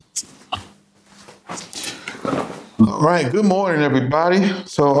All right, good morning, everybody.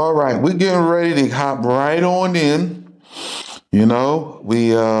 So, all right, we're getting ready to hop right on in. We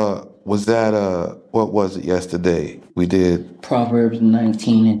was that what was it yesterday? Proverbs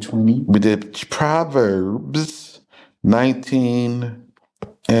 19 and 20. We did Proverbs 19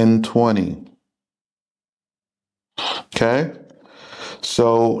 and 20. Okay?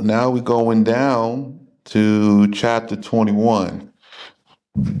 So now we're going down to chapter 21.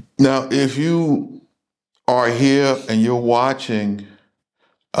 Now, if you are here and you're watching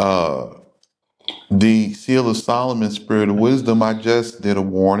uh the Seal of Solomon, Spirit of Wisdom, I just did a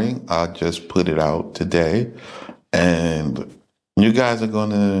warning. I just put it out today. And you guys are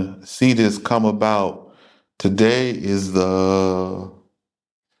going to see this come about. Today is the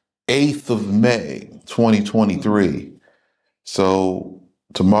 8th of May, 2023. So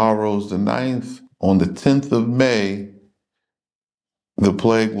tomorrow's the 9th. On the 10th of May, the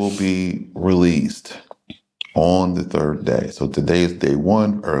plague will be released on the third day. So today is day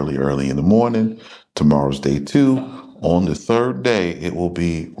one, early in the morning. Tomorrow's day two. On the third day, it will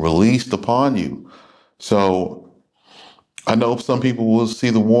be released upon you. So I know some people will see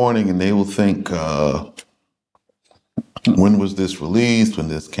the warning and they will think, when was this released? When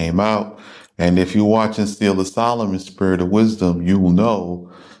this came out? And if you're watching Seal of Solomon, Spirit of Wisdom, you will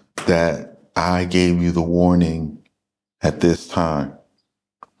know that I gave you the warning at this time.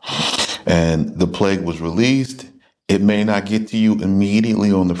 And the plague was released. It may not get to you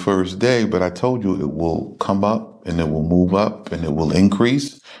immediately on the first day, but I told you it will come up and it will move up and it will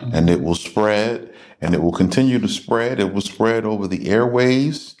increase and it will spread and it will continue to spread. It will spread over the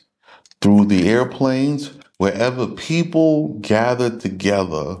airwaves, through the airplanes, wherever people gather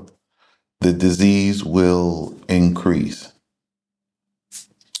together, the disease will increase.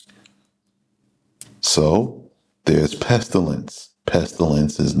 So there's pestilence.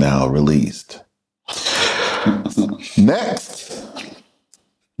 Pestilence is now released. Next.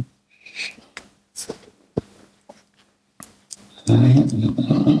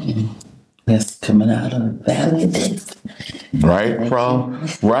 That's coming out of the valley of death. Right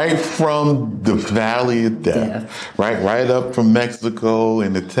from the Valley of Death. Right up from Mexico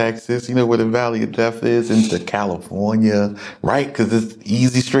into Texas. You know where the Valley of Death is? Into California, right? Because it's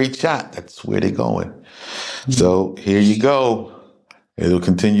easy straight shot. That's where they're going. So here you go. It'll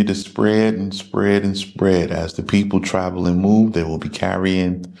continue to spread and spread and spread. As the people travel and move, they will be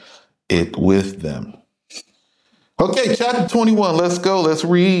carrying it with them. Okay, chapter 21. Let's go. Let's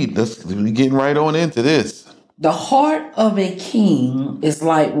read. We're getting right on into this. The heart of a king is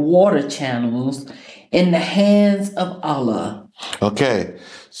like water channels in the hands of Allah. Okay,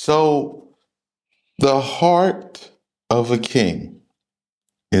 so the heart of a king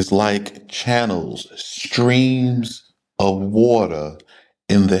is like channels, streams of water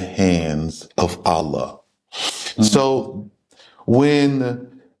in the hands of Allah. So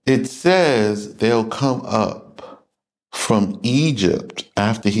when it says they'll come up from Egypt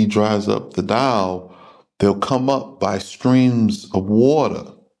after he dries up the Nile, they'll come up by streams of water.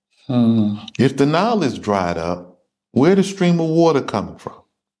 If the Nile is dried up, where the stream of water coming from?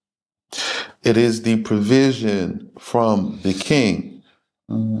 It is the provision from the king,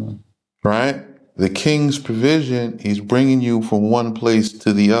 right? The king's provision, he's bringing you from one place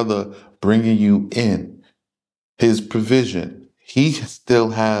to the other, bringing you in. His provision. He still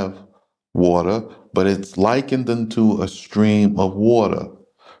have water, but it's likened unto a stream of water,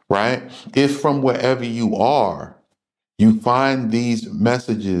 right? If from wherever you are, you find these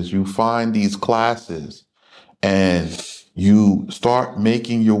messages, you find these classes, and you start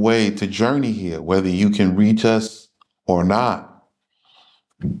making your way to journey here, whether you can reach us or not,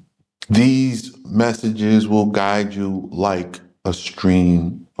 these messages will guide you like a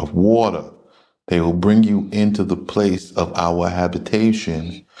stream of water. They will bring you into the place of our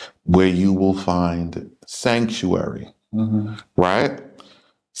habitation where you will find sanctuary, right?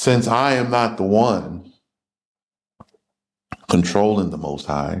 Since I am not the one controlling the Most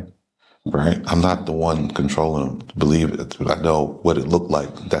High, right? I'm not the one controlling them. Believe it. I know what it looked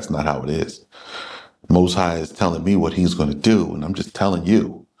like. That's not how it is. Most High is telling me what he's going to do, and I'm just telling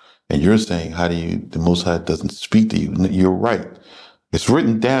you. And you're saying, the Most High doesn't speak to you. You're right. It's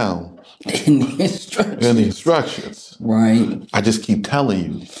written down in the instructions. Right. I just keep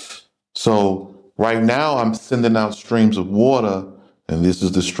telling you. So right now I'm sending out streams of water, and this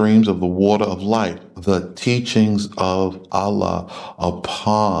is the streams of the water of life, the teachings of Allah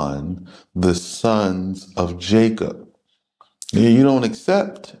upon the sons of Jacob. You don't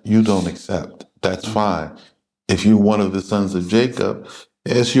accept, you don't accept. That's fine. If you're one of the sons of Jacob,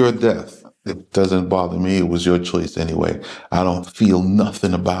 it's your death. It doesn't bother me. It was your choice anyway. I don't feel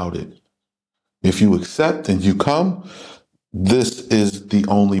nothing about it. If you accept and you come, this is the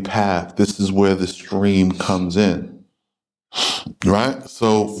only path. This is where the stream comes in, right?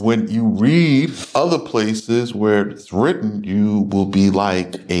 So when you read other places where it's written, you will be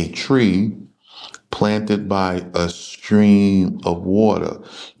like a tree planted by a stream of water.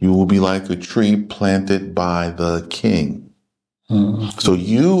 You will be like a tree planted by the king. So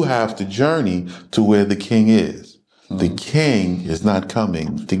you have to journey to where the king is. The king is not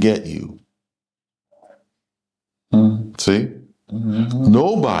coming to get you. See?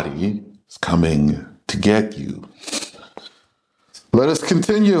 Nobody is coming to get you. Let us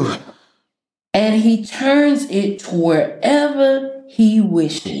continue. And he turns it to wherever he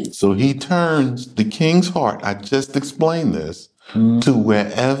wishes. So he turns the king's heart, I just explained this, to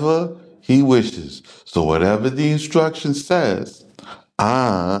wherever he wishes. So whatever the instruction says,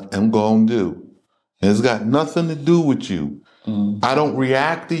 I am going to do. It's got nothing to do with you. I don't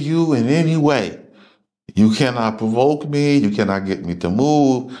react to you in any way. You cannot provoke me. You cannot get me to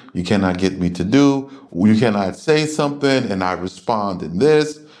move. You cannot get me to do. You cannot say something and I respond in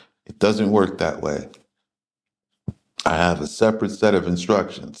this. It doesn't work that way. I have a separate set of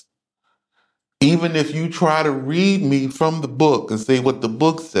instructions. Even if you try to read me from the book and say what the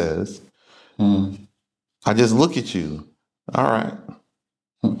book says, I just look at you. All right.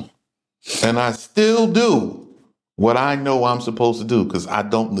 And I still do what I know I'm supposed to do because I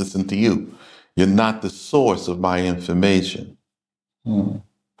don't listen to you. You're not the source of my information.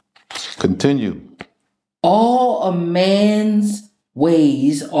 Continue. All a man's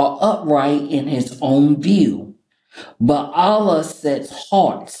ways are upright in his own view, but Allah sets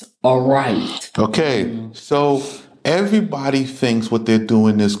hearts aright. Okay, so everybody thinks what they're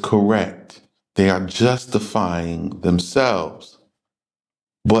doing is correct. They are justifying themselves.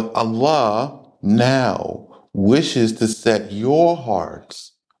 But Allah now wishes to set your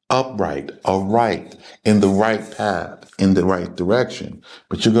hearts upright, aright, in the right path, in the right direction.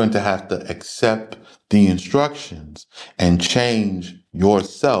 But you're going to have to accept the instructions and change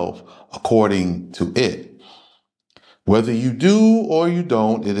yourself according to it. Whether you do or you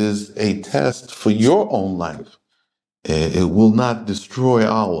don't, it is a test for your own life. It will not destroy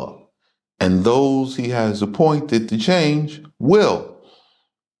Allah. And those he has appointed to change will.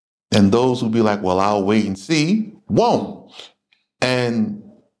 And those who be like, well, I'll wait and see, won't. And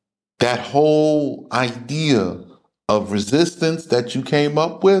that whole idea of resistance that you came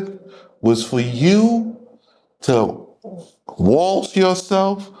up with was for you to waltz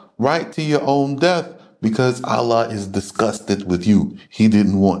yourself right to your own death because Allah is disgusted with you. He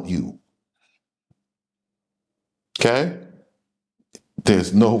didn't want you. Okay?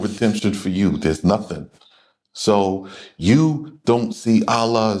 There's no redemption for you. There's nothing. So you don't see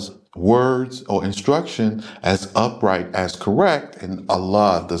Allah's words or instruction as upright, as correct, and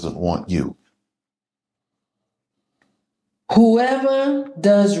Allah doesn't want you. Whoever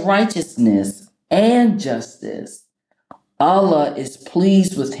does righteousness and justice, Allah is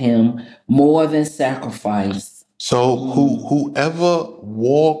pleased with him more than sacrifice. So whoever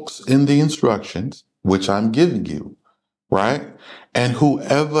walks in the instructions, which I'm giving you, right? And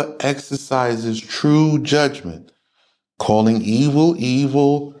whoever exercises true judgment, calling evil,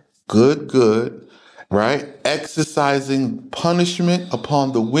 evil, good, good, right? Exercising punishment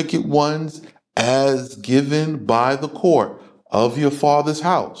upon the wicked ones as given by the court of your father's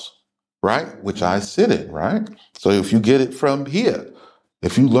house, right? Which I sit in, right? So if you get it from here,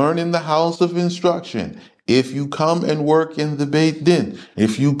 if you learn in the house of instruction, if you come and work in the Beit Din,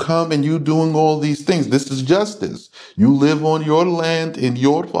 if you come and you doing all these things, this is justice. You live on your land in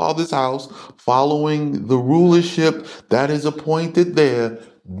your father's house, following the rulership that is appointed there,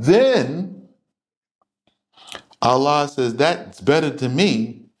 then Allah says that's better to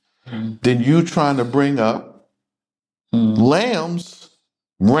me than you trying to bring up lambs,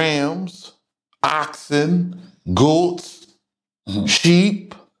 rams, oxen, goats,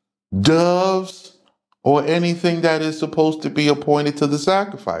 sheep, doves, or anything that is supposed to be appointed to the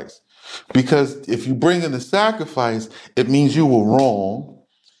sacrifice. Because if you bring in the sacrifice, it means you were wrong.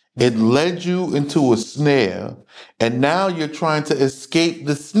 It led you into a snare, and now you're trying to escape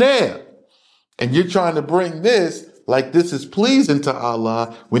the snare. And you're trying to bring this like this is pleasing to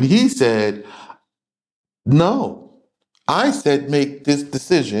Allah when He said, no. I said make this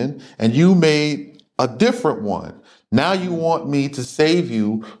decision, and you made a different one. Now you want me to save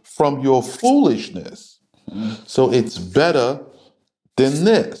you from your foolishness. So it's better than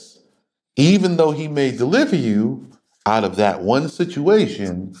this. Even though He may deliver you out of that one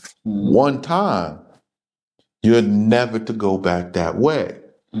situation, one time, you're never to go back that way.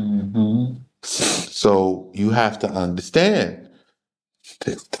 So you have to understand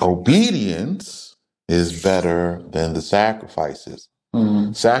Obedience is better than the sacrifices.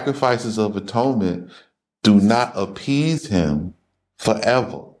 Sacrifices of atonement do not appease him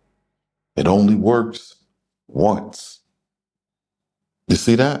forever. It only works once. You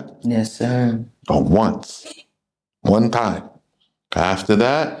see that? Yes, sir. Once. One time. After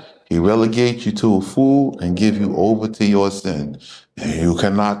that, he relegates you to a fool and give you over to your sin, and you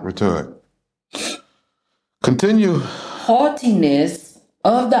cannot return. Continue. Haughtiness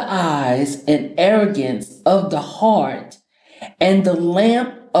of the eyes and arrogance of the heart and the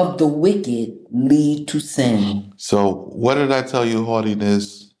lamp of the wicked lead to sin. So, what did I tell you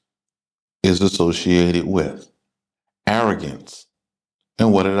haughtiness is associated with? Arrogance.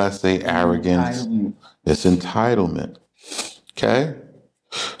 And what did I say? Arrogance. Entitlement. It's entitlement. Okay?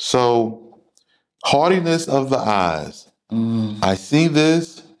 So, haughtiness of the eyes. I see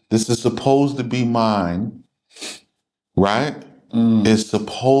this. This is supposed to be mine. Right? It's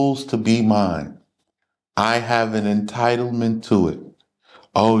supposed to be mine. I have an entitlement to it.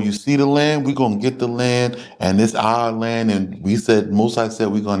 Oh, you see the land? We're going to get the land, and it's our land. And we said, Most High said,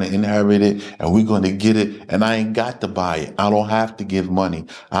 we're going to inherit it, and we're going to get it. And I ain't got to buy it. I don't have to give money.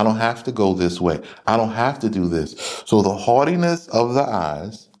 I don't have to go this way. I don't have to do this. So the haughtiness of the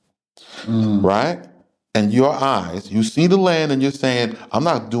eyes, right? And your eyes, you see the land and you're saying, I'm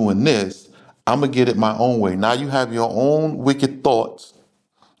not doing this. I'm going to get it my own way. Now you have your own wicked thoughts,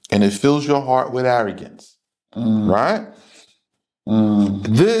 and it fills your heart with arrogance, right?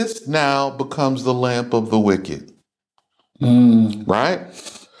 This now becomes the lamp of the wicked, right?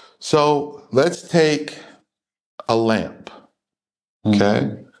 So let's take a lamp,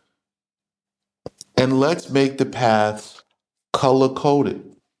 okay? And let's make the paths color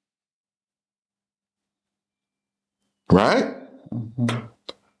coded, right?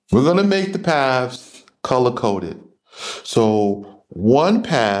 We're going to make the paths color coded. So one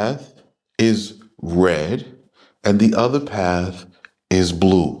path is red and the other path is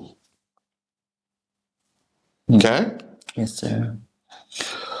blue. Okay? Yes, sir.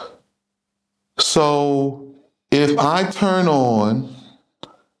 So if I turn on,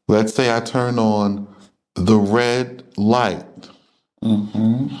 let's say I turn on the red light,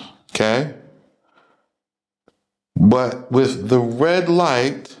 okay? But with the red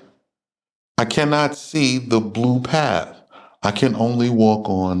light, I cannot see the blue path. I can only walk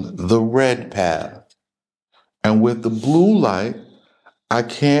on the red path. And with the blue light, I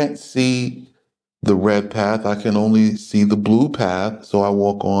can't see the red path. I can only see the blue path. So I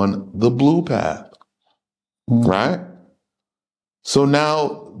walk on the blue path. Right? So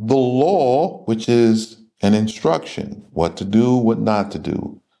now the law, which is an instruction, what to do, what not to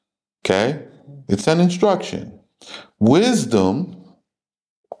do. Okay? It's an instruction. Wisdom,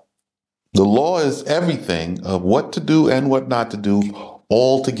 the law is everything of what to do and what not to do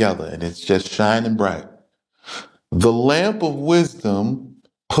all together, and it's just shining bright. The lamp of wisdom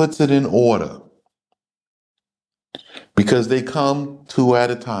puts it in order because they come two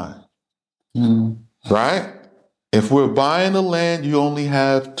at a time, right? If we're buying the land, you only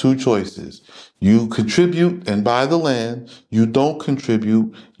have two choices. You contribute and buy the land. You don't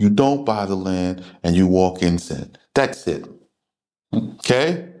contribute, you don't buy the land, and you walk in sin. That's it.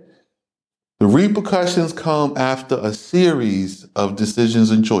 Okay? The repercussions come after a series of decisions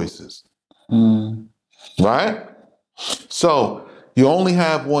and choices. Right? So you only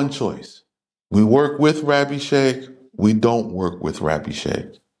have one choice. We work with Rabbi Sheikh. We don't work with Rabbi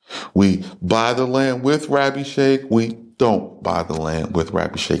Sheikh. We buy the land with Rabbi Sheikh. We don't buy the land with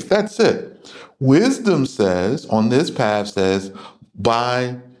Rabbi Sheikh. That's it. Wisdom says, on this path says,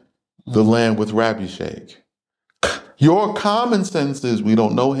 buy the land with Rabbi Sheikh. Your common sense is we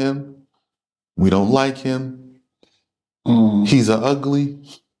don't know him. We don't like him. He's a ugly,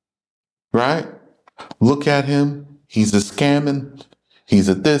 right? Look at him. He's a scamming. He's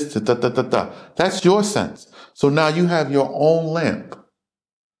a this, da, da, da, da. That's your sense. So now you have your own lamp.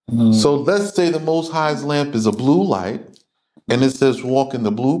 So let's say the Most High's lamp is a blue light, and it says walk in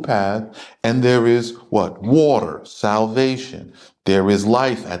the blue path, and there is what? Water, salvation. There is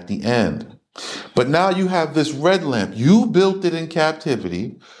life at the end. But now you have this red lamp. You built it in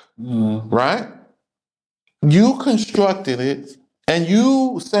captivity, right? You constructed it, and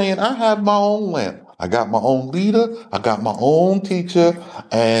you saying, I have my own lamp. I got my own leader. I got my own teacher,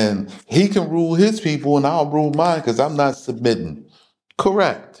 and he can rule his people, and I'll rule mine because I'm not submitting.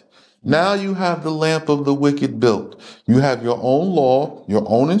 Correct. Now you have the lamp of the wicked built. You have your own law, your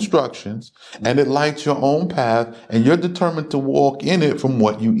own instructions, and it lights your own path, and you're determined to walk in it from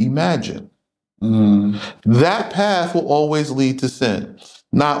what you imagine. That path will always lead to sin.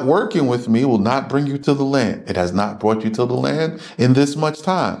 Not working with me will not bring you to the land. It has not brought you to the land in this much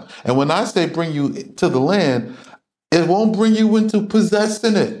time. And when I say bring you to the land, it won't bring you into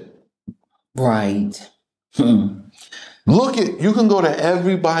possessing it. Right. Hmm. Look you can go to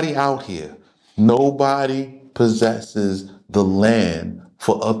everybody out here. Nobody possesses the land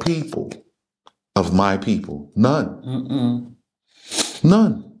for a people of my people. None. Mm-mm.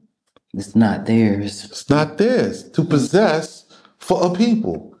 None. It's not theirs. It's not theirs to possess for a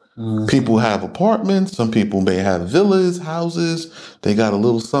people. People have apartments. Some people may have villas, houses. They got a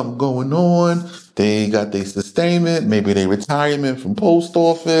little something going on. They got their sustainment. Maybe they retirement from post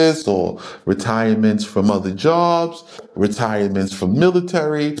office or retirements from other jobs, retirements from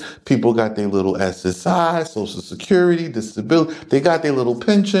military. People got their little SSI, Social Security, disability. They got their little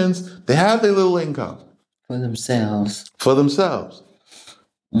pensions. They have their little income For themselves. for themselves.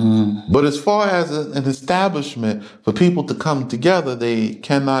 But as far as an establishment for people to come together, they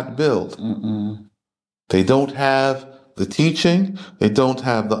cannot build. They don't have the teaching. They don't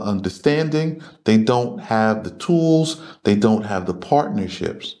have the understanding. They don't have the tools. They don't have the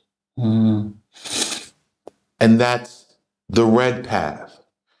partnerships. And that's the red path.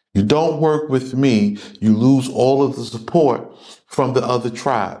 You don't work with me, you lose all of the support from the other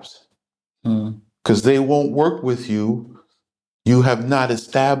tribes because they won't work with you. You have not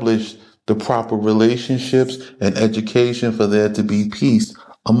established the proper relationships and education for there to be peace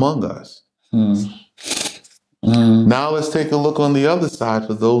among us. Now let's take a look on the other side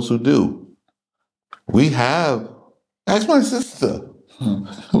for those who do. We have, that's my sister.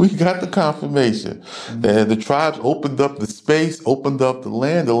 We got the confirmation that the tribes opened up the space, opened up the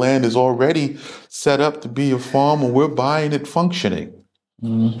land. The land is already set up to be a farm and we're buying it functioning.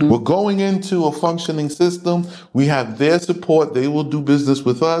 We're going into a functioning system. We have their support. They will do business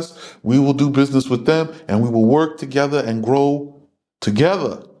with us. We will do business with them, and we will work together and grow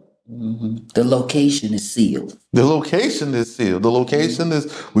together. The location is sealed. The location is sealed. The location is,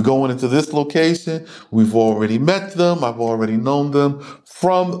 we're going into this location. We've already met them. I've already known them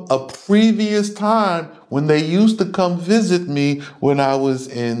from a previous time when they used to come visit me when I was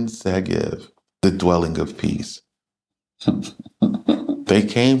in Segev, the dwelling of peace. They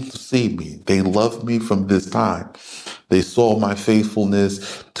came to see me. They loved me from this time. They saw my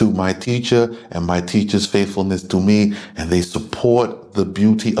faithfulness to my teacher and my teacher's faithfulness to me, and they support the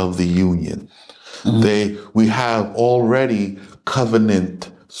beauty of the union. We have already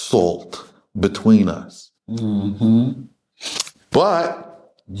covenant salt between us.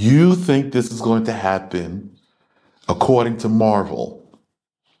 But you think this is going to happen according to Marvel.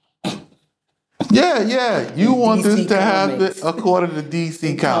 Yeah. You want this to happen according to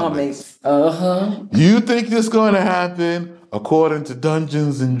DC Comics. You think this is going to happen according to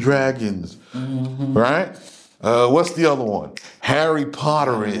Dungeons and Dragons, right? What's the other one? Harry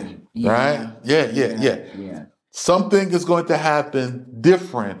Potter, right? Yeah. Something is going to happen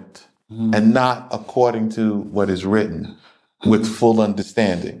different and not according to what is written with full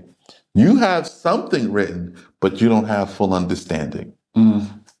understanding. You have something written, but you don't have full understanding.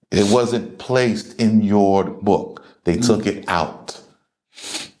 It wasn't placed in your book. They took it out.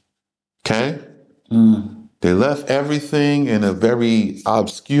 Okay? They left everything in a very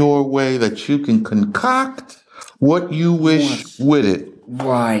obscure way that you can concoct what you wish with it.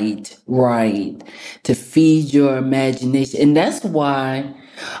 Right. To feed your imagination. And that's why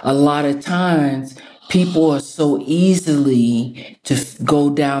a lot of times people are so easily to go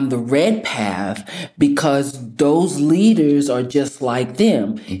down the red path because those leaders are just like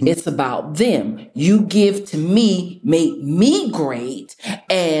them. It's about them. You give to me, make me great,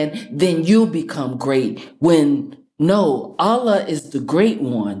 and then you'll become great. When no, Allah is the great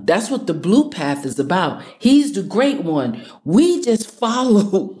one. That's what the blue path is about. He's the great one. We just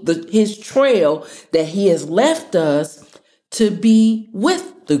follow his trail that he has left us to be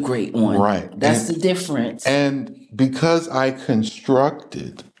with the great one. Right. That's the difference. And because I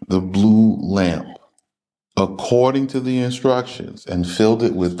constructed the blue lamp according to the instructions and filled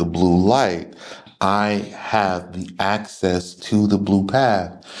it with the blue light, I have the access to the blue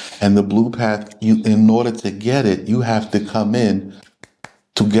path. And the blue path, in order to get it, you have to come in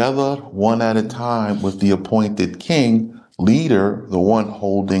together, one at a time, with the appointed king, leader, the one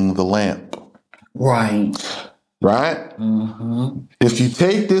holding the lamp. Right? If you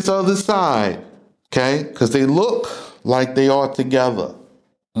take this other side, okay, because they look like they are together.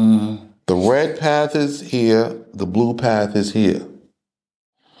 The red path is here, the blue path is here.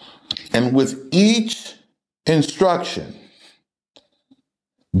 And with each instruction,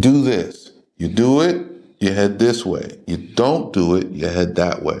 do this. You do it, you head this way. You don't do it, you head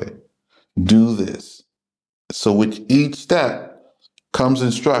that way. Do this. So with each step, comes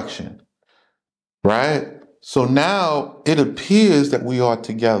instruction, right? So now it appears that we are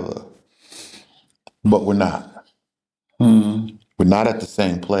together, but we're not. Mm. We're not at the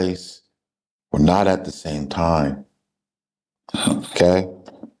same place. We're not at the same time. Okay?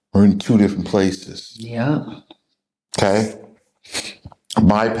 We're in two different places. Yeah. Okay?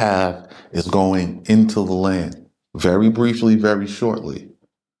 My path is going into the land. Very briefly, very shortly.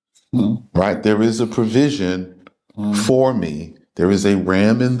 Mm. Right? There is a provision for me. There is a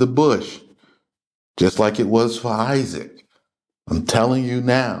ram in the bush, just like it was for Isaac. I'm telling you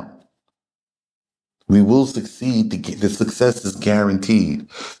now, we will succeed. The success is guaranteed.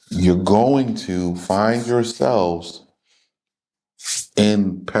 You're going to find yourselves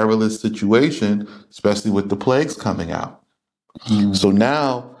in perilous situation, especially with the plagues coming out. Mm. So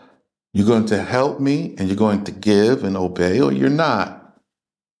now you're going to help me and you're going to give and obey, or you're not.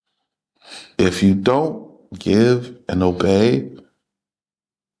 If you don't give and obey,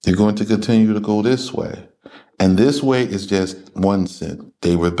 you're going to continue to go this way. And this way is just one sin.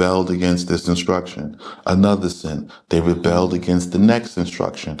 They rebelled against this instruction. Another sin. They rebelled against the next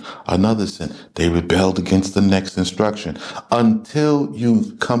instruction. Another sin. They rebelled against the next instruction until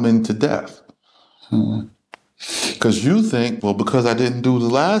you come into death. Because you think, well, because I didn't do the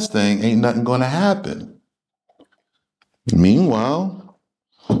last thing, ain't nothing going to happen. Meanwhile,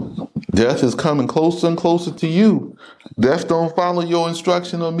 death is coming closer and closer to you. Death don't follow your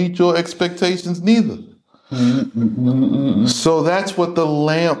instruction or meet your expectations neither. So that's what the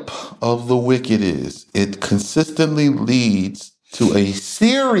lamp of the wicked is. It consistently leads to a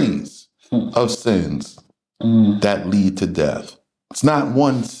series of sins that lead to death. It's not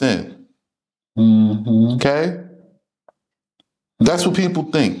one sin. Okay? That's what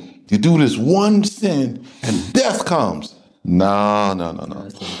people think. You do this one sin and death comes. No.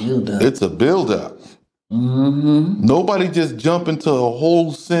 It's a buildup. It's a buildup. Nobody just jump into a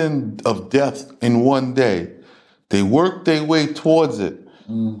whole sin of death in one day. They work their way towards it.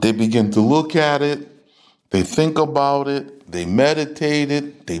 They begin to look at it. They think about it. They meditate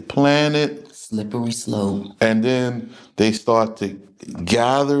it. They plan it. Slippery slope. And then they start to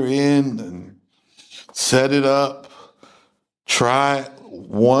gather in and set it up. Try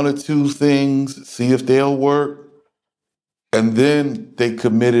one or two things. See if they'll work. And then they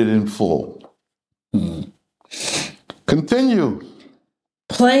commit it in full. Continue.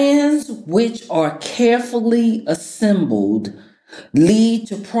 Plans which are carefully assembled lead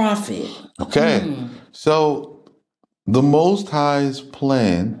to profit. Okay. So the Most High's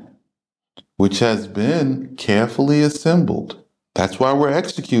plan, which has been carefully assembled, that's why we're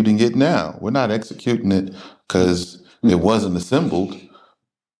executing it now. We're not executing it because it wasn't assembled.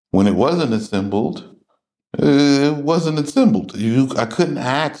 When it wasn't assembled, it wasn't assembled. I couldn't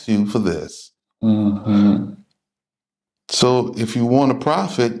ask you for this. So if you want to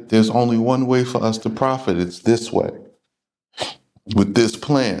profit, there's only one way for us to profit. It's this way, with this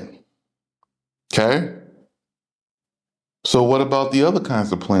plan. Okay? So what about the other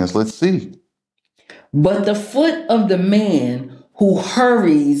kinds of plans? Let's see. But the foot of the man who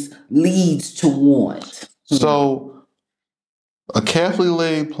hurries leads to want. So a carefully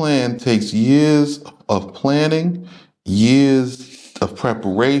laid plan takes years of planning, years of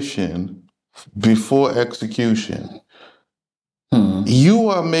preparation before execution. You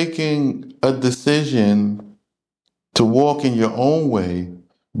are making a decision to walk in your own way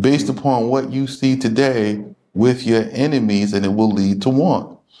based upon what you see today with your enemies, and it will lead to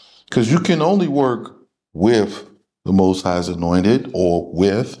want. Because you can only work with the Most High's anointed or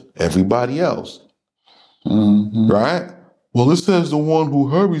with everybody else. Right? Well, it says the one who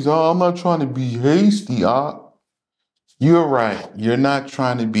hurries. I'm not trying to be hasty. You're right. You're not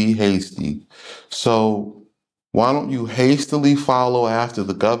trying to be hasty. So why don't you hastily follow after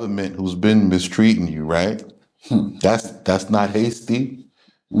the government who's been mistreating you, right? That's not hasty.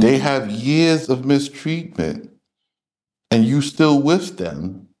 They have years of mistreatment and you still with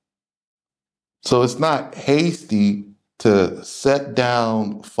them. So it's not hasty to set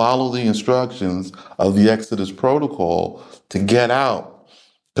down, follow the instructions of the Exodus protocol to get out,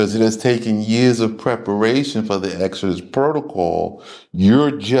 because it has taken years of preparation for the Exodus protocol.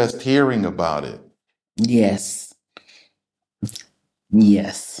 You're just hearing about it. Yes.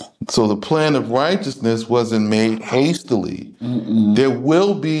 Yes. So the plan of righteousness wasn't made hastily. There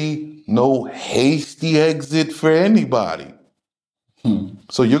will be no hasty exit for anybody.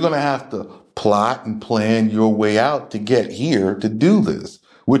 So you're going to have to plot and plan your way out to get here to do this,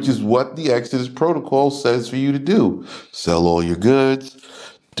 which is what the Exodus protocol says for you to do. Sell all your goods,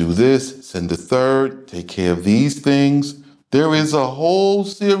 do this, send a third, take care of these things. There is a whole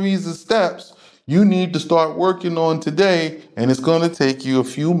series of steps you need to start working on today, and it's going to take you a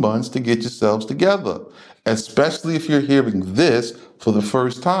few months to get yourselves together, especially if you're hearing this for the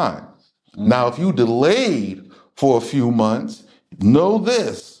first time. Now, if you delayed for a few months, know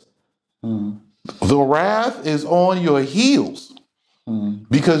this: the wrath is on your heels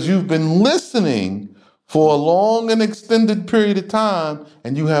because you've been listening for a long and extended period of time,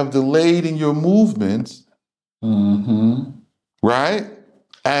 and you have delayed in your movements, right?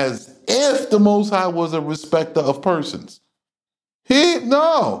 As if the Most High was a respecter of persons.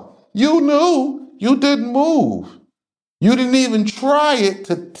 No, you knew, you didn't move. You didn't even try it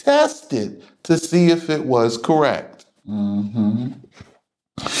to test it to see if it was correct.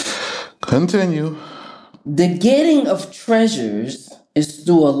 Continue. The getting of treasures is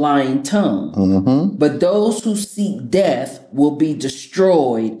through a lying tongue, but those who seek death will be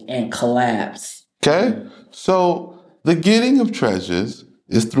destroyed and collapse. Okay? So the getting of treasures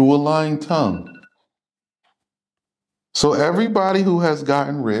is through a lying tongue. So everybody who has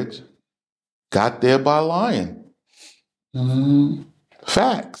gotten rich got there by lying.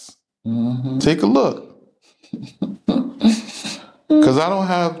 Facts. Take a look. Because I don't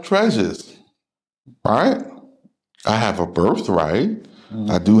have treasures, right? I have a birthright.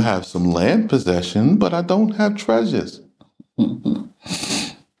 I do have some land possession, but I don't have treasures.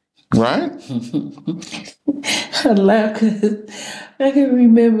 Right? I laugh 'cause I can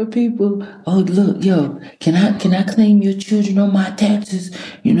remember people. Oh, look, yo, can I claim your children on my taxes?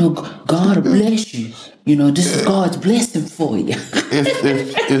 You know, God will bless you. You know, this is God's blessing for you.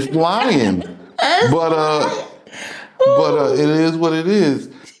 It's lying, but it is what it is.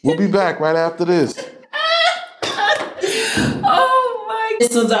 We'll be back right after this. Oh my!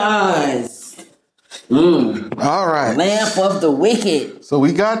 This is eyes. All right. Lamp of the wicked. So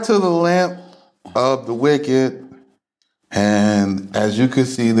we got to the lamp of the wicked, and as you can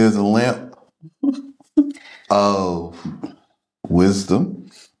see, there's a lamp of wisdom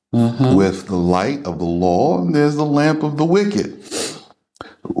with the light of the law, and there's the lamp of the wicked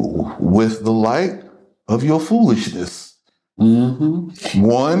with the light of your foolishness.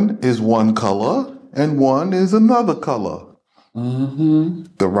 One is one color, and one is another color.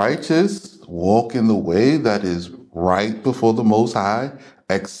 The righteous walk in the way that is right before the Most High,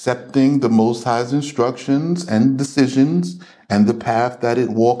 accepting the Most High's instructions and decisions and the path that it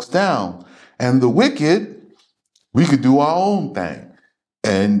walks down. And the wicked, we could do our own thing.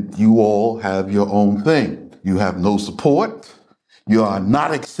 And you all have your own thing. You have no support. You are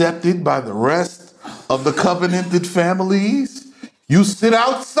not accepted by the rest of the covenanted families. You sit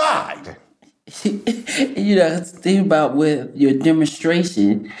outside. You know, think about with your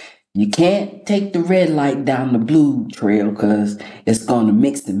demonstration, you can't take the red light down the blue trail because it's going to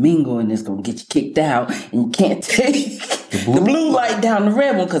mix and mingle and it's going to get you kicked out. And you can't take the blue light down the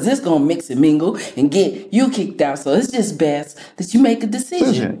red one because it's going to mix and mingle and get you kicked out. So it's just best that you make a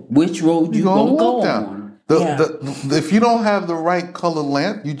decision which road you're going to go on. If you don't have the right color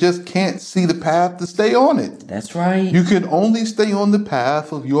lamp, you just can't see the path to stay on it. That's right. You can only stay on the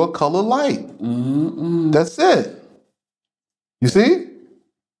path of your color light. That's it. You see?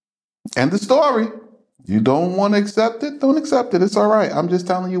 End the story. You don't want to accept it? Don't accept it. It's all right. I'm just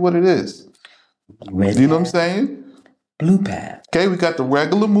telling you what it is. Red You know path, what I'm saying? blue path. Okay, we got the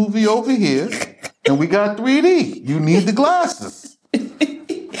regular movie over here, and we got 3D. You need the glasses.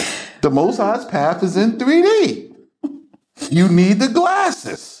 The Most High's path is in 3D. You need the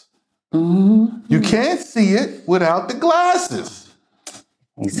glasses. You can't see it without the glasses.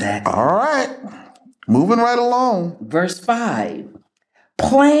 Exactly. All right. Moving right along. Verse 5.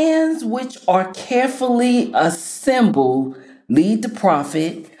 Plans which are carefully assembled lead to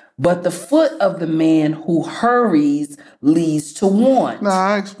profit, but the foot of the man who hurries leads to want. Now,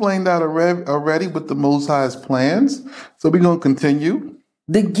 I explained that already with the Most High's plans. So we're going to continue.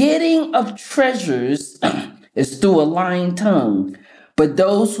 The getting of treasures is through a lying tongue, but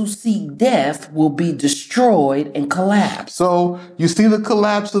those who seek death will be destroyed and collapse. So you see the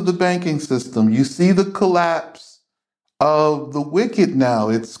collapse of the banking system. You see the collapse of the wicked now.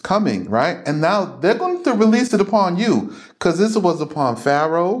 It's coming, right? And now they're going to release it upon you because this was upon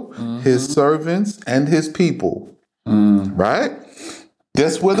Pharaoh, his servants, and his people, right?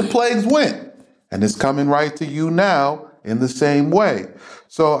 That's where the plagues went. And it's coming right to you now in the same way.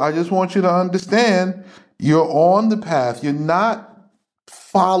 So I just want you to understand you're on the path. You're not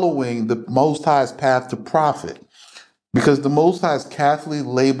following the Most High's path to profit because the Most High's carefully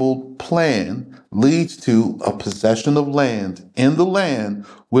labeled plan leads to a possession of land in the land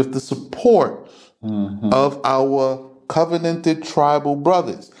with the support of our covenanted tribal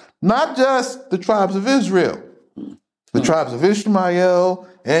brothers, not just the tribes of Israel, the tribes of Ishmael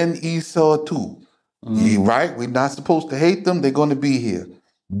and Esau too. Right? We're not supposed to hate them. They're going to be here.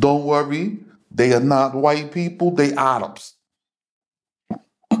 Don't worry. They are not white people. They Arabs.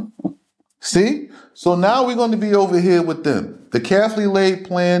 See? So now we're going to be over here with them. The carefully laid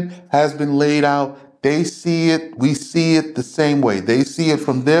plan has been laid out. They see it. We see it the same way. They see it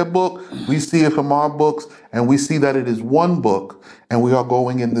from their book. We see it from our books. And we see that it is one book and we are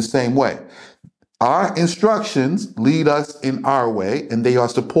going in the same way. Our instructions lead us in our way and they are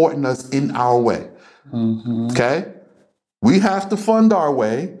supporting us in our way. Okay? We have to fund our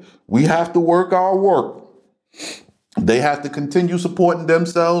way. We have to work our work. They have to continue supporting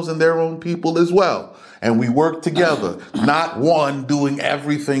themselves and their own people as well. And we work together, not one doing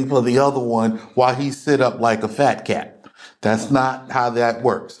everything for the other one while he sit up like a fat cat. That's not how that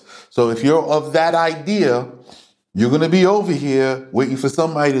works. So if you're of that idea, you're going to be over here waiting for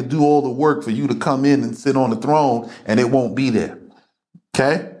somebody to do all the work for you to come in and sit on the throne, and it won't be there.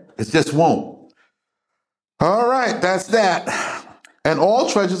 Okay? It just won't. All right, that's that. And all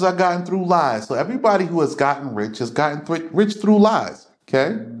treasures are gotten through lies. So everybody who has gotten rich has gotten rich through lies.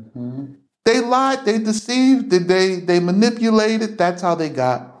 Okay? They lied, they deceived, they manipulated. That's how they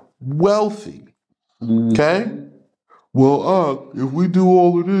got wealthy. Okay? Well, if we do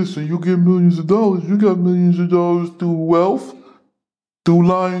all of this and you get millions of dollars, you got millions of dollars through wealth, through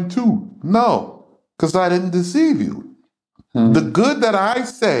lying too. No, because I didn't deceive you. The good that I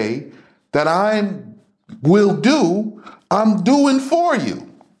say that I will do, I'm doing for you.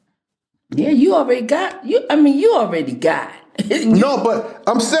 Yeah, you already got. You already got. No, but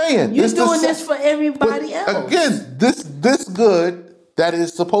I'm saying You're doing this for everybody else. Again, this good that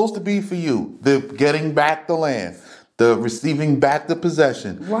is supposed to be for you, the getting back the land, the receiving back the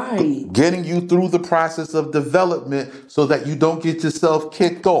possession, right? Getting you through the process of development so that you don't get yourself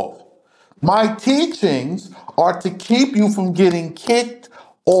kicked off. My teachings are to keep you from getting kicked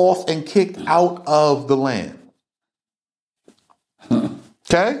off and kicked out of the land.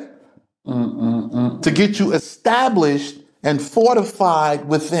 Okay? To get you established and fortified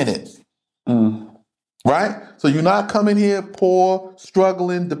within it. Right? So you're not coming here poor,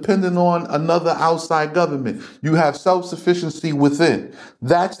 struggling, depending on another outside government. You have self-sufficiency within.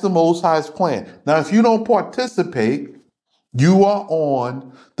 That's the Most High's plan. Now, if you don't participate, you are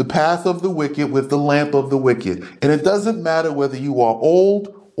on the path of the wicked with the lamp of the wicked. And it doesn't matter whether you are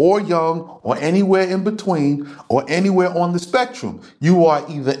old or young or anywhere in between or anywhere on the spectrum. You are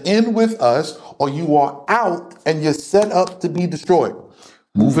either in with us or you are out and you're set up to be destroyed.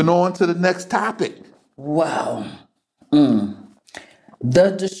 Moving on to the next topic. Wow.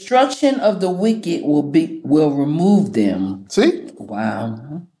 The destruction of the wicked will remove them. See?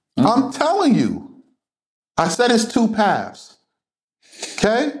 Wow. I'm telling you. I said it's two paths.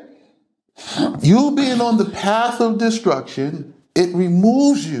 Okay? You being on the path of destruction, it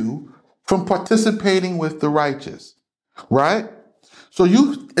removes you from participating with the righteous. Right? So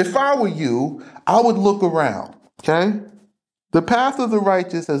if I were you, I would look around. Okay? The path of the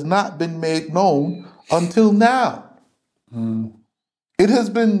righteous has not been made known until now. It has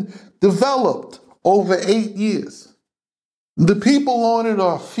been developed over 8 years. The people on it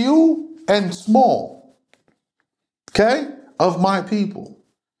are few and small, okay, of my people.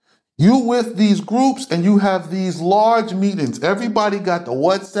 You with these groups and you have these large meetings. Everybody got the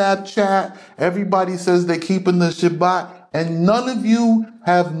WhatsApp chat. Everybody says they're keeping the Shabbat, and none of you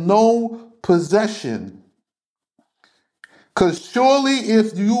have no possession. Because surely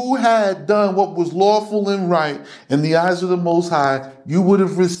if you had done what was lawful and right in the eyes of the Most High, you would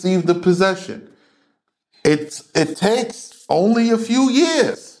have received the possession. It takes only a few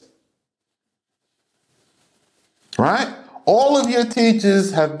years. Right? All of your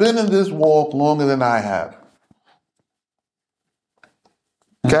teachers have been in this walk longer than I have.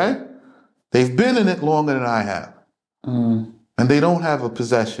 Okay? They've been in it longer than I have. And they don't have a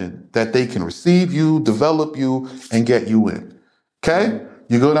possession that they can receive you, develop you, and get you in. Okay?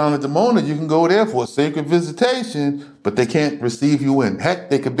 You go down to Demona, you can go there for a sacred visitation, but they can't receive you in. Heck,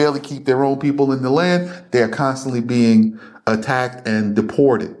 they can barely keep their own people in the land. They are constantly being attacked and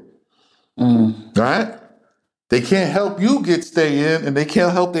deported. Right? They can't help you stay in, and they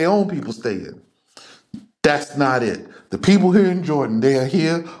can't help their own people stay in. That's not it. The people here in Jordan, they are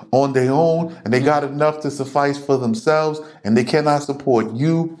here on their own, and they got enough to suffice for themselves, and they cannot support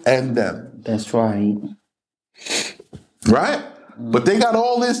you and them. That's right. Right? But they got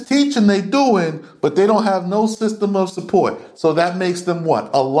all this teaching they doing, but they don't have no system of support. So that makes them what?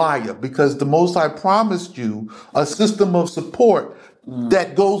 A liar, because the Most High promised you a system of support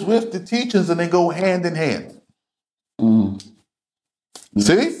that goes with the teachings, and they go hand in hand.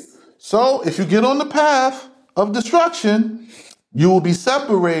 See? So if you get on the path of destruction, You will be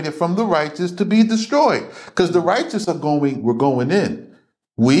separated from the righteous to be destroyed. Because the righteous we're going in.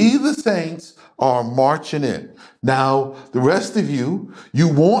 We, the saints, are marching in. Now, the rest of you, you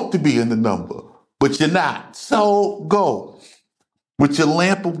want to be in the number, but you're not. So go with your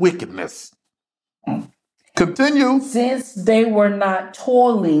lamp of wickedness. Continue. Since they were not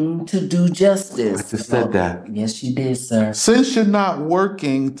toiling to do justice. I just said that. Yes, you did, sir. Since you're not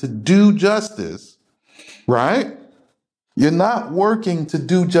working to do justice, right? You're not working to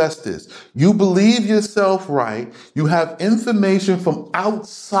do justice. You believe yourself right. You have information from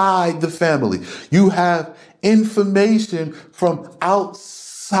outside the family. You have information from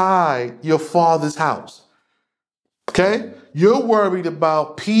outside your father's house. Okay? You're worried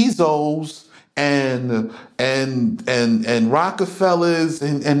about Pizos and Rockefellers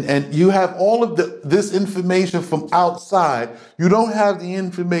and you have all of this information from outside. You don't have the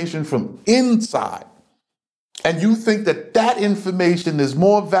information from inside. And you think that that information is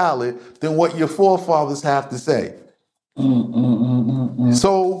more valid than what your forefathers have to say.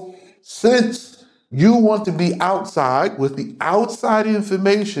 So since you want to be outside with the outside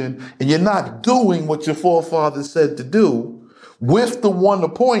information and you're not doing what your forefathers said to do with the one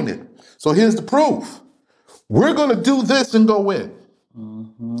appointed. So here's the proof. We're going to do this and go in.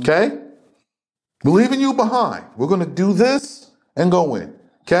 Okay? We're leaving you behind. We're going to do this and go in.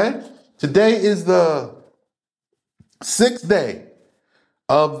 Okay? Today is the 6th day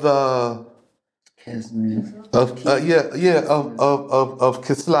of the of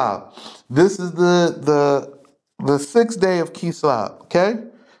Kislev. This is the 6th day of Kislev. Okay,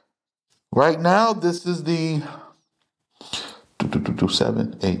 right now this is the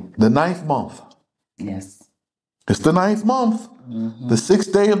 7, 8, the 9th month. Yes, it's the 9th month, the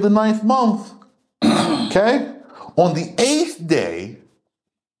 6th day of the 9th month. Okay, on the 8th day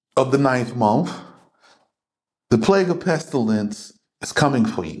of the 9th month. The plague of pestilence is coming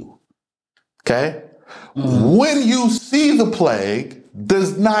for you. Okay? When you see the plague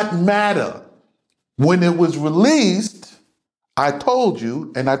does not matter. When it was released, I told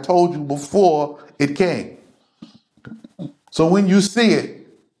you, and I told you before it came. So when you see it,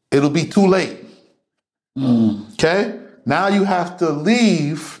 it'll be too late. Okay? Now you have to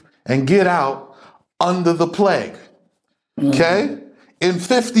leave and get out under the plague. Okay? In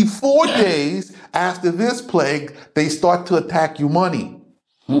 54 days after this plague, they start to attack you money.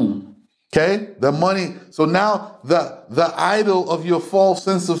 Okay? The money. So now the idol of your false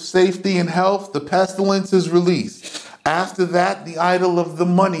sense of safety and health, the pestilence is released. After that, the idol of the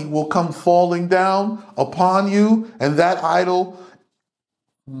money will come falling down upon you, and that idol,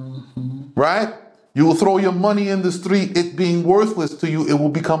 right? You will throw your money in the street, it being worthless to you, it will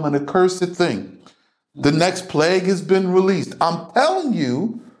become an accursed thing. The next plague has been released. I'm telling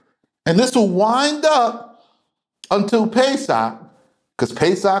you, and this will wind up until Pesach, because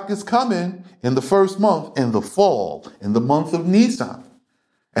Pesach is coming in the first month, in the fall, in the month of Nisan.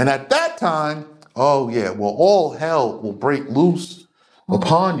 And at that time, all hell will break loose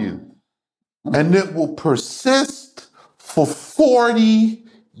upon you. And it will persist for 40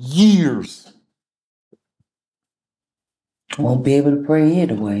 years. Won't be able to pray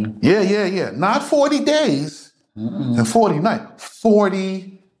either way. Yeah. Not 40 days and 40 nights.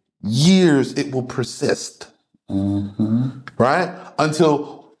 40 years it will persist. Right?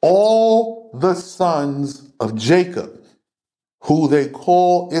 Until all the sons of Jacob, who they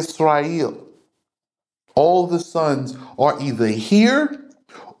call Israel, all the sons are either here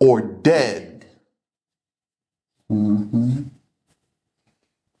or dead.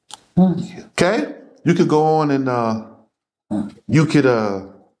 Okay? You could go on and you could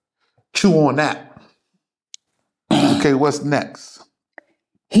chew on that. Okay, what's next?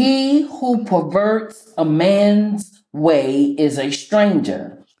 He who perverts a man's way is a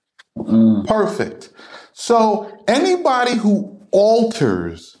stranger. Perfect. So anybody who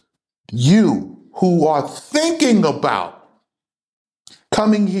alters you, who are thinking about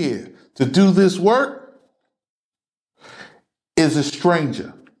coming here to do this work, is a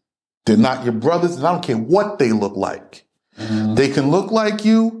stranger. They're not your brothers, and I don't care what they look like. They can look like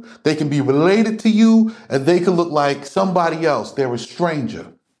you, they can be related to you, and they can look like somebody else. They're a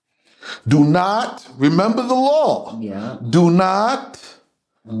stranger. Do not, remember the law. Yeah. Do not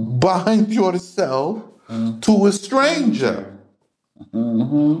bind yourself to a stranger.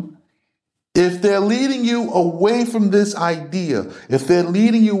 If they're leading you away from this idea, if they're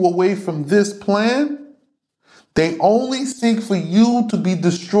leading you away from this plan, they only seek for you to be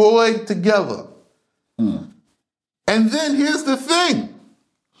destroyed together. And then here's the thing.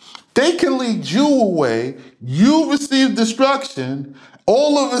 They can lead you away. You receive destruction.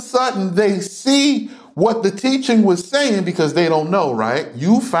 All of a sudden, they see what the teaching was saying, because they don't know, right?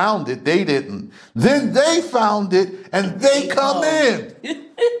 You found it, they didn't. Then they found it, and they come in.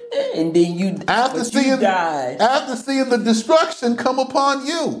 And then you die. After seeing the destruction come upon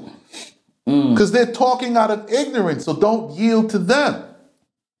you. Because they're talking out of ignorance, so don't yield to them.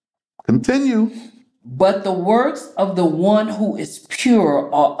 Continue. But the works of the one who is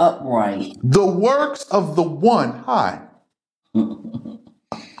pure are upright. The works of the one, hi.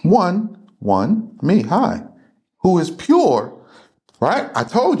 Me, hi. Who is pure, right? I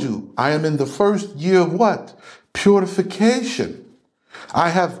told you, I am in the first year of what? Purification. I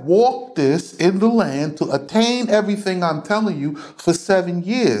have walked this in the land to attain everything I'm telling you for 7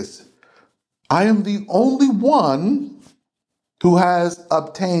 years. I am the only one who has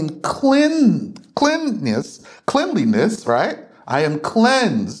obtained cleanliness, right? I am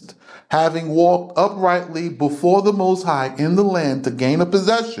cleansed, having walked uprightly before the Most High in the land to gain a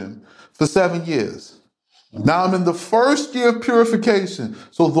possession for 7 years. Now I'm in the first year of purification.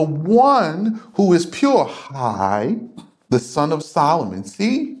 So the one who is pure, high, the son of Solomon,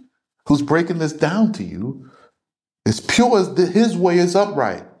 see, who's breaking this down to you, is pure as his way is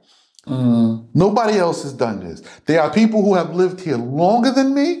upright. Nobody else has done this. There are people who have lived here longer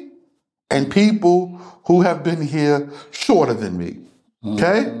than me and people who have been here shorter than me.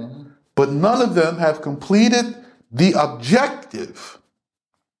 Okay? But none of them have completed the objective.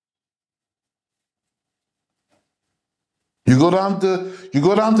 You go down to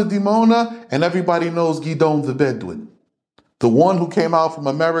Dimona, and everybody knows Gidon the Bedouin, the one who came out from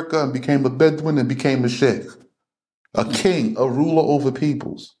America and became a Bedouin and became a sheikh, a king, a ruler over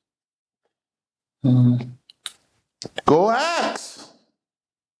peoples. Go ask.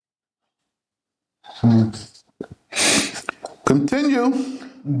 Continue.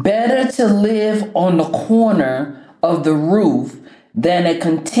 Better to live on the corner of the roof than a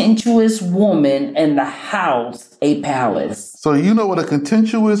contentious woman in the house a palace. So you know what a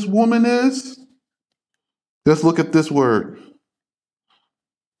contentious woman is? Let's look at this word.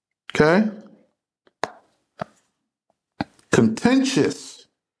 Okay? Contentious.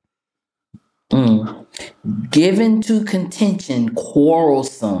 Given to contention,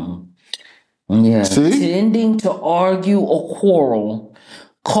 quarrelsome. Yeah. See? Tending to argue or quarrel,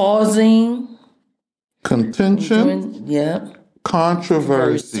 causing contention,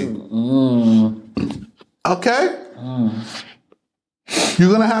 controversy. Okay? You're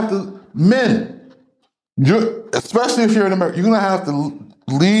going to have to, men, especially if you're in America, you're going to have to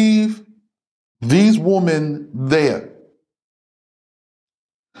leave these women there.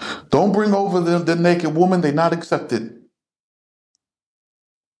 Don't bring over the naked woman. They're not accepted.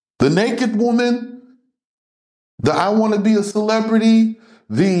 The naked woman, the I want to be a celebrity,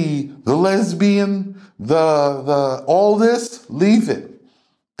 the lesbian, the all this, leave it.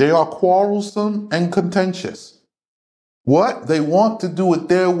 They are quarrelsome and contentious. What? They want to do it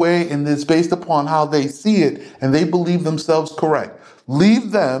their way, and it's based upon how they see it, and they believe themselves correct.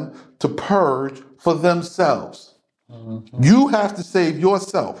 Leave them to purge for themselves. You have to save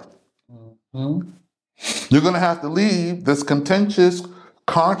yourself. You're going to have to leave this contentious,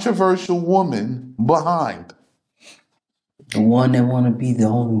 controversial woman behind. The one that want to be the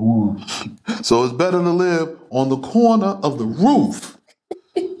only one. So it's better to live on the corner of the roof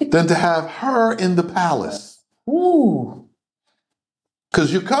than to have her in the palace. Ooh.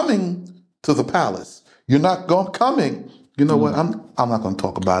 Because you're coming to the palace. You're not coming. You know what? I'm not going to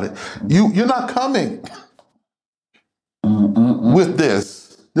talk about it. You're not coming with this.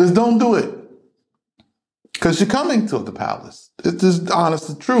 Just don't do it. Because you're coming to the palace. It's just honest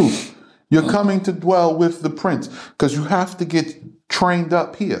the truth. You're coming to dwell with the prince because you have to get trained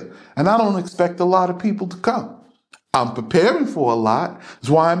up here. And I don't expect a lot of people to come. I'm preparing for a lot. That's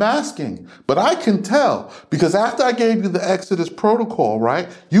why I'm asking. But I can tell because after I gave you the Exodus protocol, right,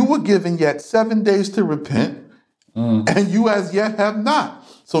 you were given yet 7 days to repent and you as yet have not.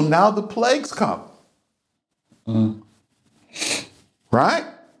 So now the plagues come. Right?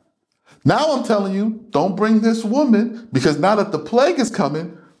 Now I'm telling you, don't bring this woman because now that the plague is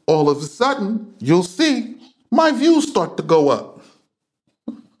coming, all of a sudden, you'll see my views start to go up.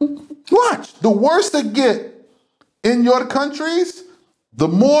 Watch. The worse they get in your countries, the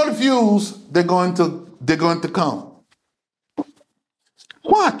more views they're going to come.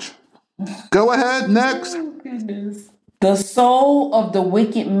 Watch. Go ahead, next. Oh, goodness. The soul of the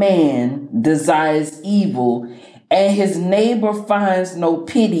wicked man desires evil, and his neighbor finds no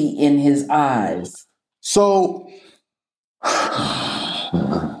pity in his eyes. So,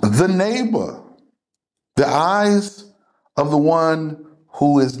 the neighbor, the eyes of the one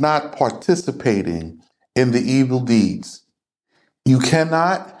who is not participating in the evil deeds, You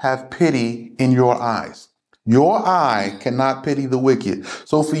cannot have pity in your eyes. Your eye cannot pity the wicked.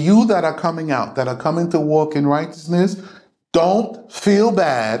 So for you that are coming out, that are coming to walk in righteousness, don't feel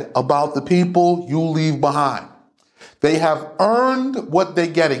bad about the people you leave behind. They have earned what they're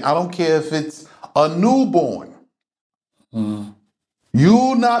getting. I don't care if it's a newborn. Mm.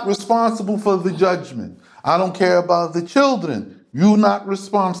 You're not responsible for the judgment. I don't care about the children. You're not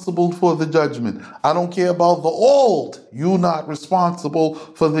responsible for the judgment. I don't care about the old. You're not responsible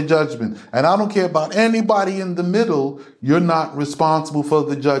for the judgment. And I don't care about anybody in the middle. You're not responsible for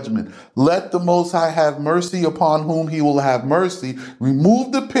the judgment. Let the Most High have mercy upon whom he will have mercy.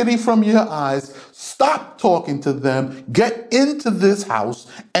 Remove the pity from your eyes. Stop talking to them. Get into this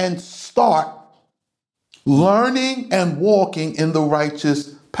house and start learning and walking in the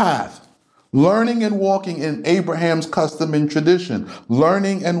righteous path. Learning and walking in Abraham's custom and tradition.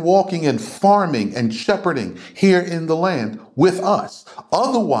 Learning and walking in farming and shepherding here in the land with us.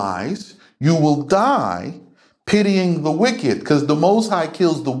 Otherwise, you will die pitying the wicked, because the Most High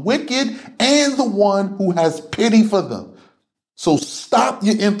kills the wicked and the one who has pity for them. So stop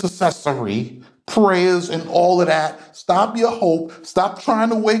your intercessory prayers and all of that. Stop your hope. Stop trying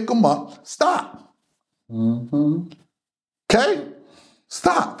to wake them up. Stop. Okay?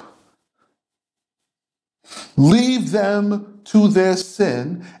 Stop. Leave them to their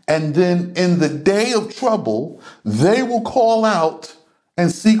sin, and then in the day of trouble, they will call out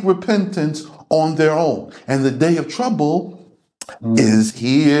and seek repentance on their own. And the day of trouble is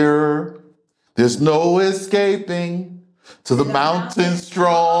here. There's no escaping to the mountain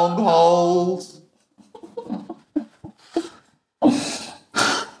strongholds.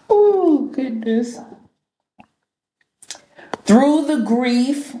 Oh, goodness. Through the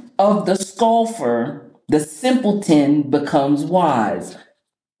grief of the scoffer, the simpleton becomes wise.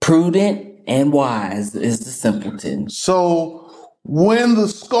 Prudent and wise is the simpleton. So when the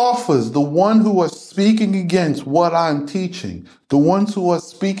scoffers, the one who are speaking against what I'm teaching, the ones who are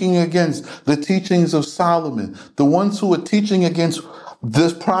speaking against the teachings of Solomon, the ones who are teaching against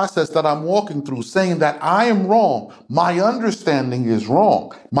this process that I'm walking through, saying that I am wrong, my understanding is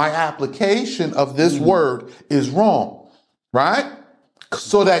wrong, my application of this word is wrong, right?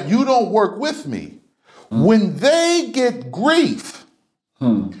 So that you don't work with me. When they get grief,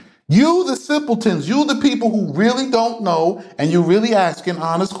 you, the simpletons, you, the people who really don't know, and you're really asking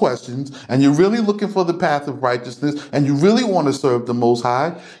honest questions, and you're really looking for the path of righteousness, and you really want to serve the Most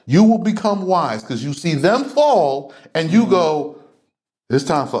High, you will become wise because you see them fall and you go, it's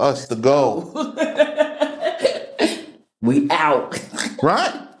time for us to go. We out.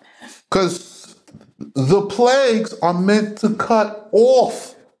 Right? Because the plagues are meant to cut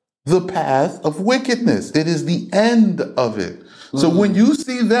off the path of wickedness. It is the end of it. So when you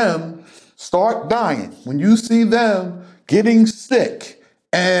see them start dying, when you see them getting sick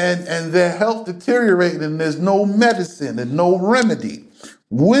and their health deteriorating and there's no medicine and no remedy,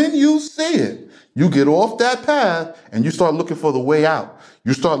 when you see it, you get off that path and you start looking for the way out.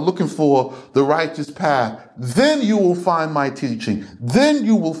 You start looking for the righteous path. Then you will find my teaching. Then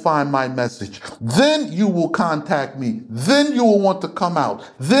you will find my message. Then you will contact me. Then you will want to come out.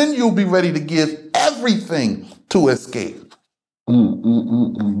 Then you'll be ready to give everything to escape.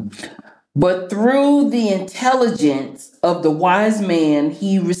 But through the intelligence of the wise man,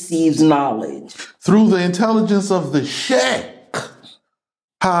 he receives knowledge. Through the intelligence of the Sheikh.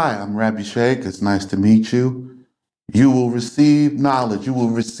 Hi, I'm Rabbi Sheikh. It's nice to meet you. You will receive knowledge. You will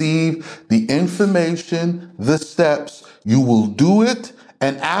receive the information, the steps. You will do it.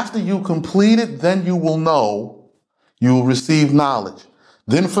 And after you complete it, then you will know. You will receive knowledge.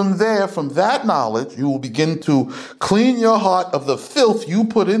 Then from there, from that knowledge, you will begin to clean your heart of the filth you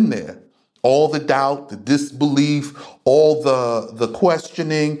put in there. All the doubt, the disbelief, all the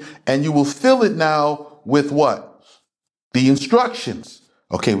questioning, and you will fill it now with what? The instructions.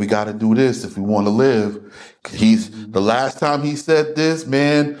 Okay, we got to do this if we want to live. The last time he said this,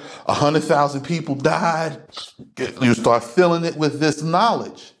 man, 100,000 people died. You start filling it with this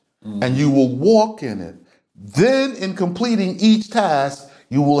knowledge, and you will walk in it. Then, in completing each task,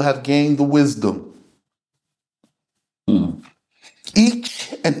 you will have gained the wisdom.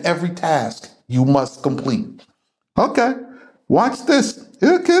 Each and every task you must complete. Okay, watch this.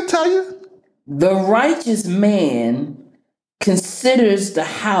 It'll tell you. The righteous man considers the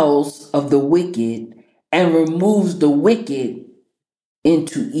house of the wicked and removes the wicked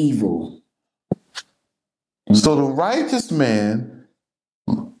into evil. So the righteous man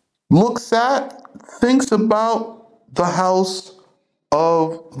thinks about the house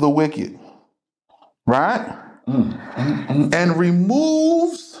of the wicked, right? And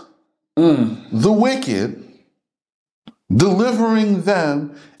removes the wicked delivering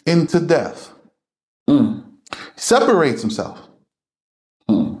them into death. Mm. Separates himself.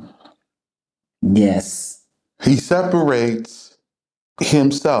 Mm. Yes. He separates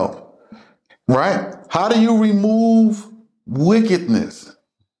himself, right? How do you remove wickedness?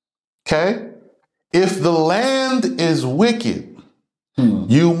 Okay? If the land is wicked,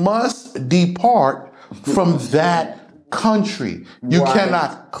 you must depart from that country. You Right.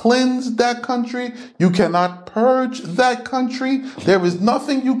 cannot cleanse that country. You cannot purge that country. There is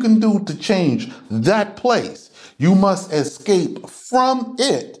nothing you can do to change that place. You must escape from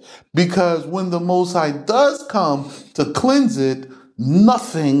it, because when the Most High does come to cleanse it,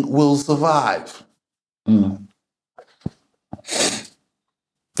 nothing will survive. Mm.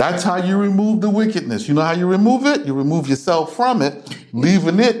 That's how you remove the wickedness. You know how you remove it? You remove yourself from it,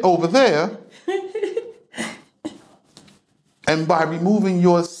 leaving it over there. And by removing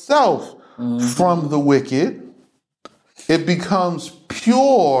yourself from the wicked, it becomes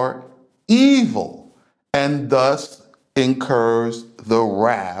pure evil and thus incurs the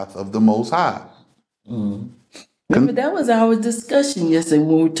wrath of the Most High. Remember, that was our discussion yesterday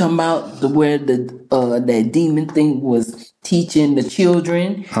when we were talking about where that demon thing was teaching the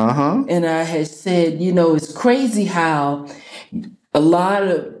children. Uh-huh. And I had said, it's crazy how a lot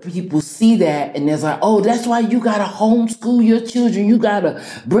of people see that and it's like, oh, that's why you gotta homeschool your children. You gotta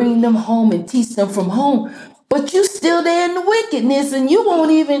bring them home and teach them from home. But you still there in the wickedness and you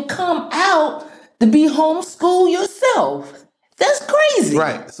won't even come out to be homeschooled yourself. That's crazy.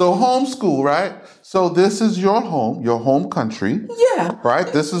 Right. So homeschool, right? So this is your home country. Yeah. Right?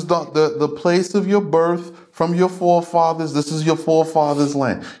 This is the place of your birth from your forefathers. This is your forefathers'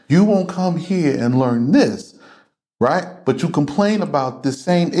 land. You won't come here and learn this, right? But you complain about this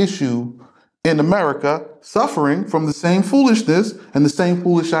same issue in America, suffering from the same foolishness and the same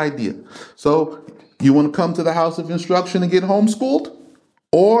foolish idea. So you want to come to the house of instruction and get homeschooled?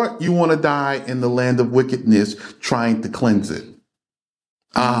 Or you want to die in the land of wickedness trying to cleanse it?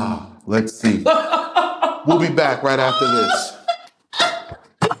 Let's see. We'll be back right after this.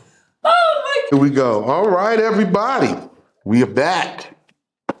 Here we go. All right, everybody. We are back.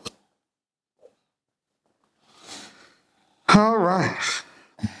 All right.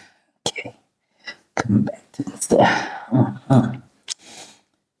 Okay. Come back to this.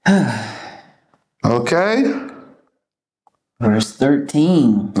 Okay. Verse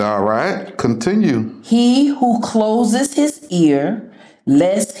 13. All right. Continue. He who closes his ear,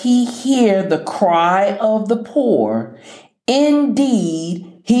 lest he hear the cry of the poor,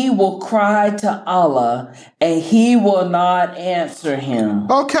 indeed, he will cry to Allah, and he will not answer him.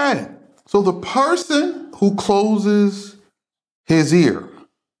 Okay. So the person who closes his ear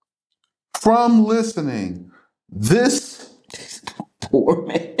from listening, this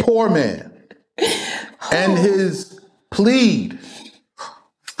Poor man. and his plead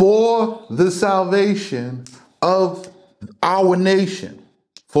for the salvation of our nation,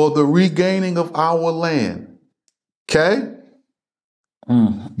 for the regaining of our land. Okay?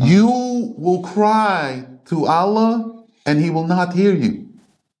 You will cry to Allah and He will not hear you.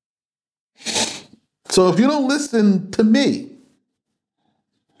 So if you don't listen to me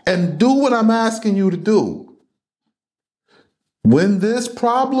and do what I'm asking you to do, when this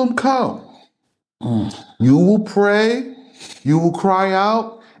problem comes, you will pray, you will cry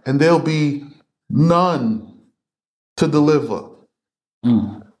out, and there'll be none to deliver.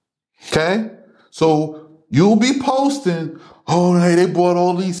 Okay? So you'll be posting, oh, they brought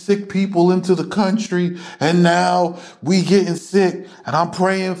all these sick people into the country, and now we getting sick, and I'm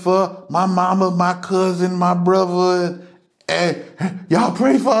praying for my mama, my cousin, my brother, and y'all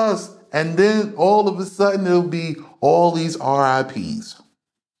pray for us. And then all of a sudden there'll be all these RIPs.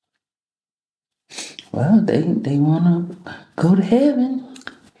 Well, they want to go to heaven.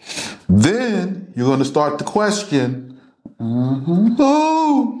 Then you're going to start to question, I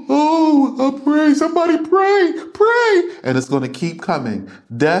pray, somebody pray. And it's going to keep coming.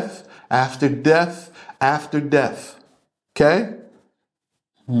 Death after death after death. Okay?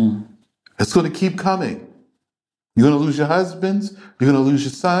 It's going to keep coming. You're going to lose your husbands. You're going to lose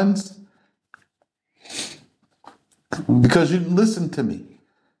your sons. Because you didn't listen to me.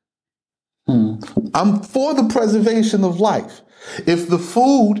 I'm for the preservation of life. If the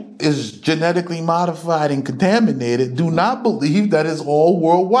food is genetically modified and contaminated, do not believe that is all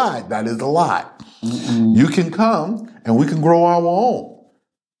worldwide. That is a lie. You can come and we can grow our own.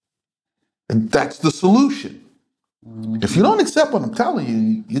 And that's the solution. If you don't accept what I'm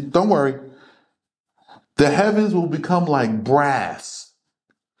telling you, don't worry. The heavens will become like brass.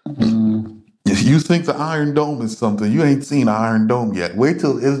 If you think the Iron Dome is something, you ain't seen an Iron Dome yet. Wait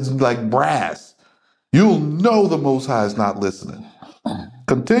till it's like brass. You'll know the Most High is not listening.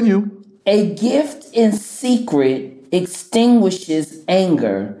 Continue. A gift in secret extinguishes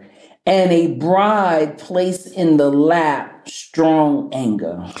anger, and a bride placed in the lap strong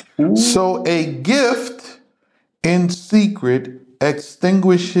anger. So a gift in secret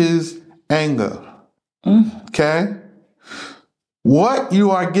extinguishes anger. Okay? What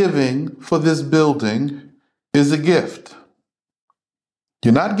you are giving for this building is a gift.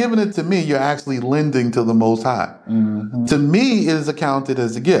 You're not giving it to me, you're actually lending to the Most High. To me, it is accounted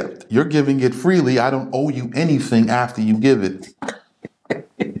as a gift. You're giving it freely. I don't owe you anything after you give it.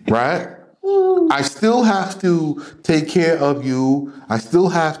 Right? I still have to take care of you. I still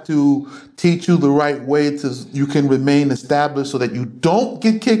have to teach you the right way so you can remain established so that you don't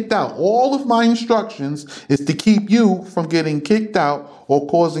get kicked out. All of my instructions is to keep you from getting kicked out or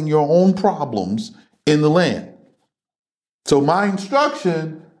causing your own problems in the land. So my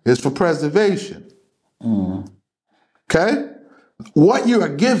instruction is for preservation. Okay? What you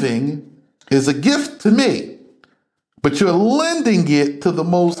are giving is a gift to me, but you're lending it to the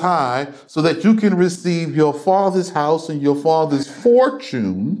Most High so that you can receive your father's house and your father's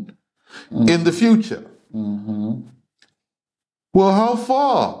fortune in the future. Well, how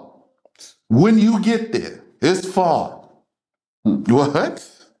far? When you get there, it's far. What?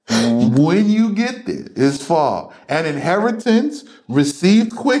 When you get there, it's far. An inheritance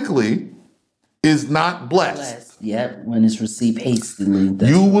received quickly is not blessed. Yep, when it's received hastily.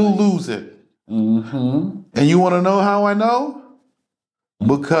 You will lose it. And you want to know how I know?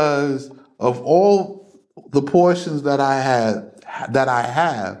 Because of all the portions that I have,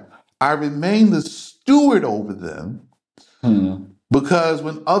 I remain the steward over them. Because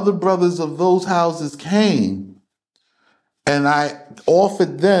when other brothers of those houses came, and I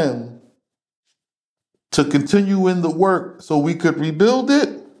offered them to continue in the work so we could rebuild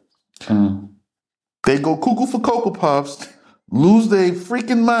it, they go cuckoo for Cocoa Puffs, lose their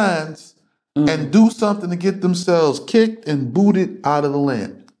freaking minds, and do something to get themselves kicked and booted out of the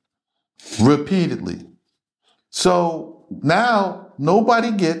land repeatedly. So now nobody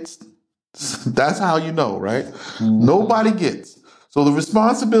gets, that's how you know, right? Nobody gets. So the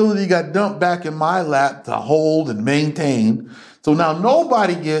responsibility got dumped back in my lap to hold and maintain. So now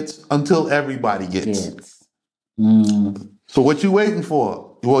nobody gets until everybody gets. So what you waiting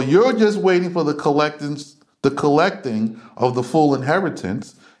for? Well, you're just waiting for the collecting of the full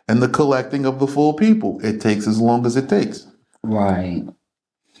inheritance and the collecting of the full people. It takes as long as it takes. Right.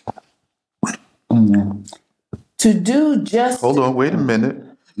 To do justice. Hold on, wait a minute.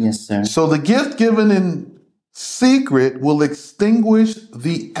 Yes, sir. So the gift given in secret will extinguish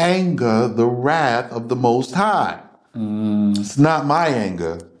the anger, the wrath of the Most High. It's not my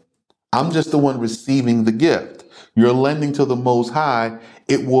anger. I'm just the one receiving the gift. You're lending to the Most High.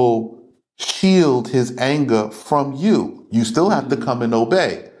 It will shield his anger from you. You still have to come and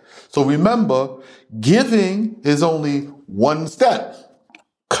obey. So remember, giving is only one step.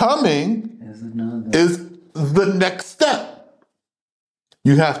 Coming is the next step.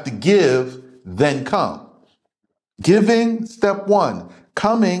 You have to give, then come. Giving, step one.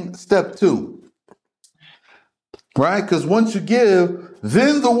 Coming, step two. Right? Because once you give,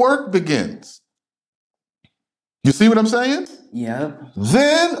 then the work begins. You see what I'm saying? Yep.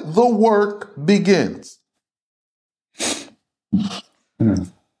 Then the work begins.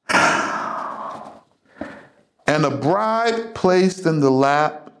 And a bride placed in the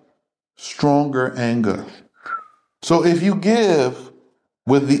lap, stronger anger. So if you give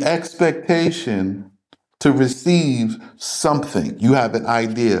with the expectation to receive something, you have an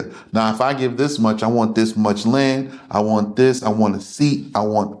idea. Now, if I give this much, I want this much land. I want this. I want a seat. I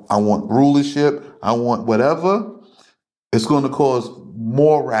want rulership. I want whatever. It's going to cause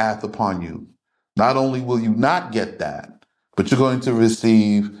more wrath upon you. Not only will you not get that, but you're going to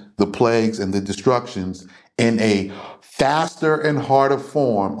receive the plagues and the destructions in a faster and harder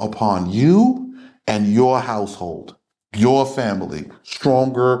form upon you and your household, your family.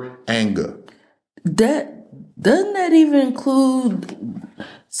 Stronger anger. Doesn't that even include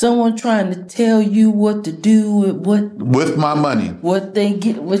someone trying to tell you what to do with my money? What they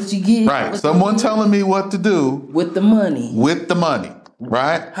get, what you get. Right. Someone telling me what to do with the money. With the money.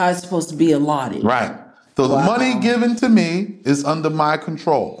 Right? How it's supposed to be allotted. Right. So the money given to me is under my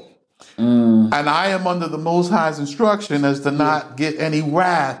control. And I am under the Most High's instruction as to not get any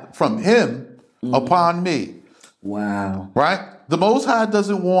wrath from him upon me. Wow. Right? The Most High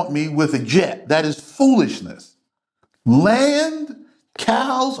doesn't want me with a jet. That is foolishness. Land,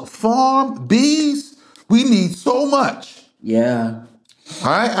 cows, a farm, bees, we need so much. Yeah.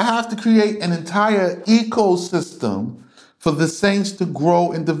 All right? I have to create an entire ecosystem for the saints to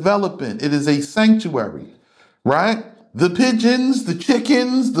grow and develop in. It is a sanctuary, right? The pigeons, the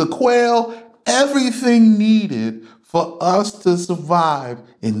chickens, the quail, everything needed for us to survive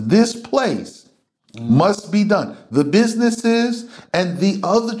in this place must be done. The businesses and the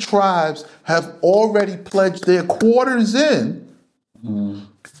other tribes have already pledged their quarters in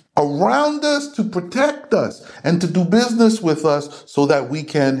around us to protect us and to do business with us so that we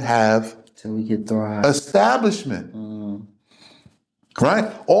can have So we can thrive. establishment.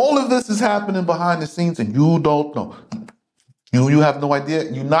 Right? All of this is happening behind the scenes and you don't know. You have no idea.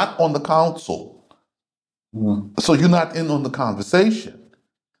 You're not on the council. So you're not in on the conversation.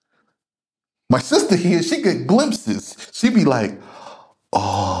 My sister here, she get glimpses. She be like,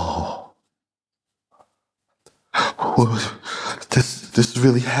 oh, this is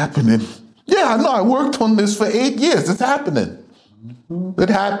really happening. Yeah, I know. I worked on this for 8 years. It's happening. It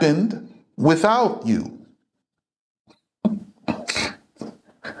happened without you.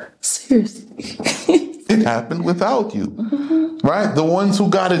 Seriously. It happened without you, right? The ones who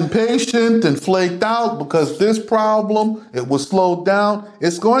got impatient and flaked out because this problem, it was slowed down.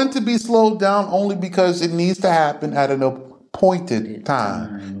 It's going to be slowed down only because it needs to happen at an appointed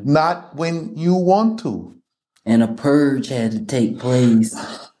time, not when you want to. And a purge had to take place.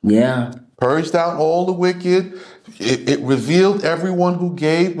 Yeah. Purged out all the wicked. It revealed everyone who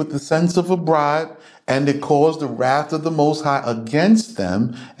gave with the sense of a bribe, and it caused the wrath of the Most High against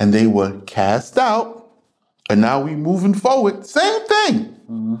them, and they were cast out. And now we moving forward. Same thing.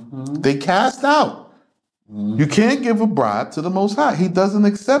 They cast out. You can't give a bribe to the Most High. He doesn't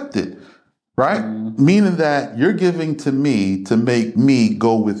accept it. Right? Meaning that you're giving to me to make me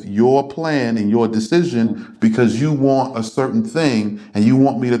go with your plan and your decision because you want a certain thing and you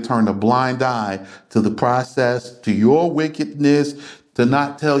want me to turn a blind eye to the process, to your wickedness, to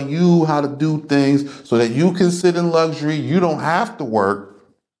not tell you how to do things so that you can sit in luxury. You don't have to work.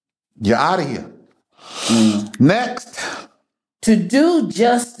 You're out of here. Next. To do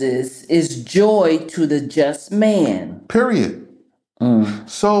justice is joy to the just man. Period.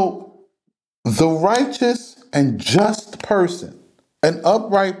 So the righteous and just person, an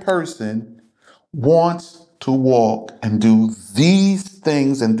upright person, wants to walk and do these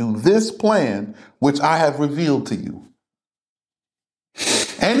things and do this plan which I have revealed to you.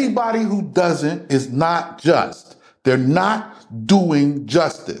 Anybody who doesn't is not just. They're not doing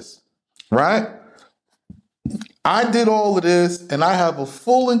justice, right? I did all of this and I have a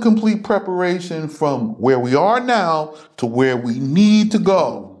full and complete preparation from where we are now to where we need to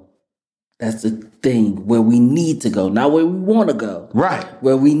go. That's the thing, where we need to go, not where we want to go. Right.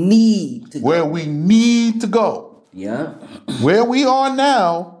 Where we need to go. Where we need to go. Yeah. Where we are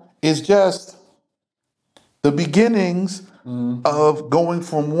now is just the beginnings of going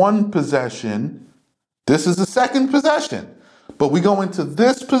from one possession. This is the second possession. But we go into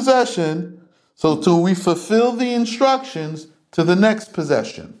this possession so till we fulfill the instructions to the next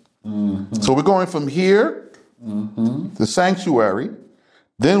possession. So we're going from here, the sanctuary,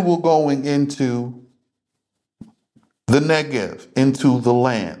 then we're going into the Negev, into the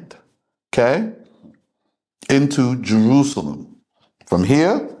land, okay? Into Jerusalem. From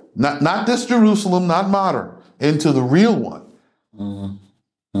here, not this Jerusalem, not modern, into the real one.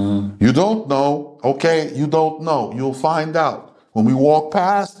 You don't know, okay? You don't know. You'll find out. When we walk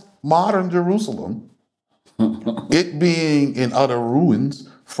past modern Jerusalem, it being in utter ruins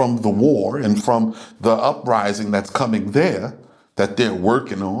from the war and from the uprising that's coming there, that they're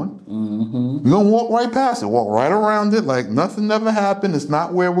working on. You're going to walk right past it, walk right around it like nothing never happened. It's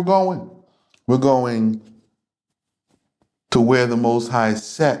not where we're going. We're going to where the Most High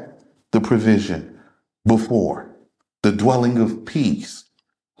set the provision before, the dwelling of peace.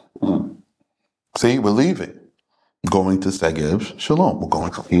 See, we're leaving. Going to Segev Shalom. We're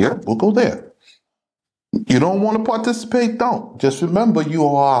going here, we'll go there. You don't want to participate, don't. Just remember you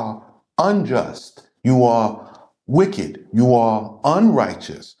are unjust. You are wicked. You are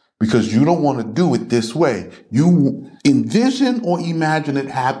unrighteous because you don't want to do it this way. You envision or imagine it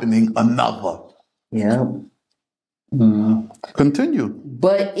happening another. Yeah. Continue.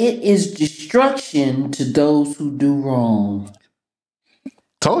 But it is destruction to those who do wrong.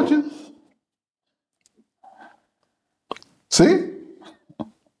 Told you. See?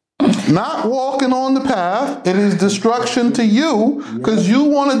 Not walking on the path, it is destruction to you because you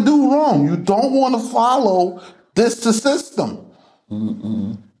want to do wrong. You don't want to follow this system.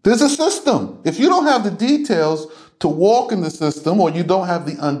 There's a system. If you don't have the details to walk in the system or you don't have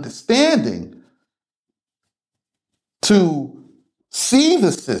the understanding to see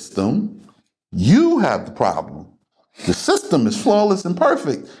the system, you have the problem. The system is flawless and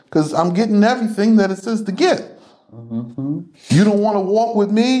perfect because I'm getting everything that it says to get. Mm-hmm. You don't want to walk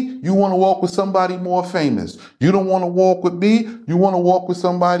with me, you want to walk with somebody more famous. You don't want to walk with me, you want to walk with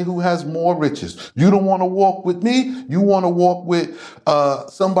somebody who has more riches. You don't want to walk with me, you want to walk with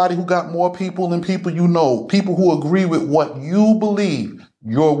somebody who got more people than people you know, people who agree with what you believe.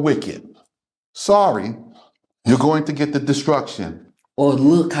 You're wicked. Sorry, you're going to get the destruction. Or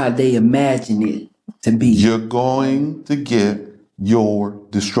look how they imagine it to be. You're going to get your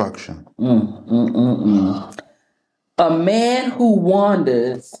destruction. A man who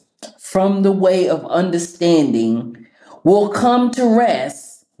wanders from the way of understanding will come to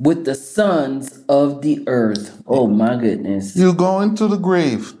rest with the sons of the earth. Oh my goodness. You're going to the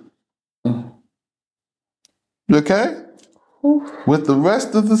grave. Okay? With the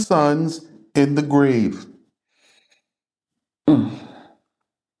rest of the sons in the grave.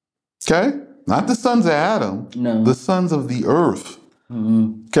 Okay? Not the sons of Adam, No. the sons of the earth.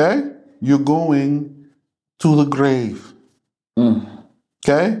 Okay? You're going to the grave.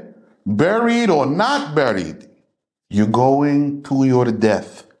 Okay? Buried or not buried, you're going to your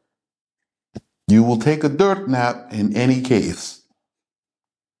death. You will take a dirt nap in any case.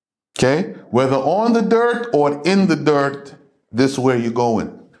 Okay? Whether on the dirt or in the dirt, this is where you're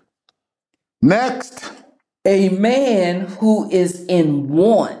going. Next. A man who is in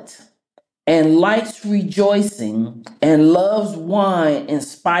want and likes rejoicing and loves wine and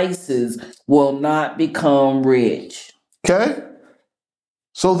spices will not become rich. Okay?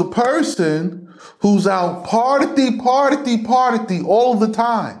 So the person who's out party all the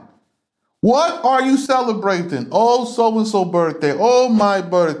time. What are you celebrating? Oh, so-and-so birthday. Oh, my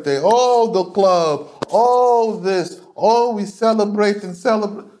birthday. Oh, the club. Oh, this. Oh, we celebrating.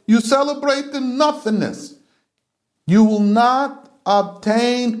 You celebrating nothingness. You will not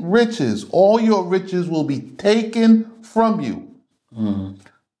obtain riches. All your riches will be taken from you.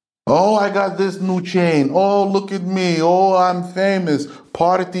 Oh, I got this new chain. Oh, look at me. Oh, I'm famous.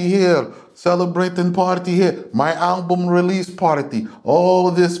 Party here. Celebrating party here. My album release party. Oh,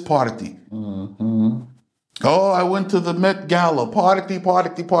 this party. Oh, I went to the Met Gala. Party.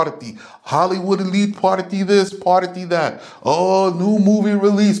 Hollywood Elite party this, party that. Oh, new movie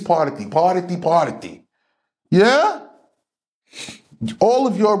release party. Yeah? All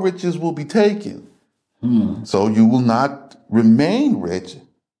of your riches will be taken. So you will not remain rich,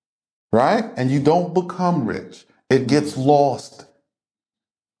 right? And you don't become rich. It gets lost.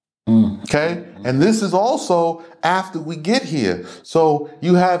 Okay? And this is also after we get here. So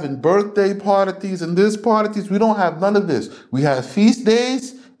you having birthday parties and this parties. We don't have none of this. We have feast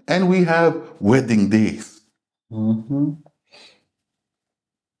days and we have wedding days.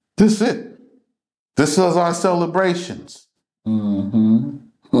 This is it. This is our celebrations.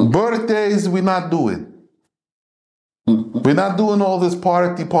 Birthdays, we're not doing. We're not doing all this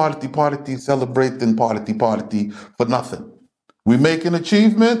party, celebrating party for nothing. We make an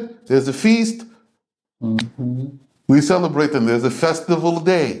achievement, there's a feast, we celebrate them, there's a festival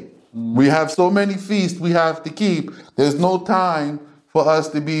day. We have so many feasts we have to keep, there's no time for us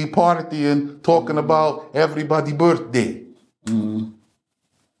to be partying, talking about everybody's birthday.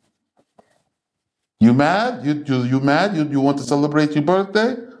 You mad? You mad? You want to celebrate your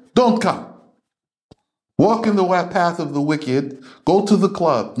birthday? Don't come. Walk in the path of the wicked. Go to the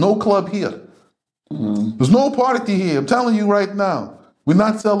club. No club here. There's no party here. I'm telling you right now. We're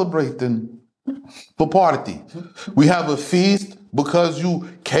not celebrating for party. We have a feast because you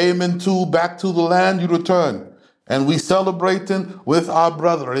came back to the land, you return. And we celebrating with our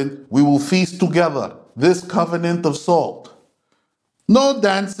brethren. We will feast together. This covenant of salt. No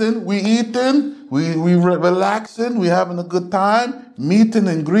dancing, we eating, we relaxing, we having a good time, meeting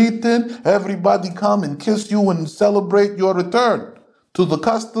and greeting. Everybody come and kiss you and celebrate your return to the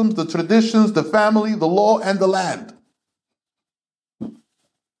customs, the traditions, the family, the law, and the land.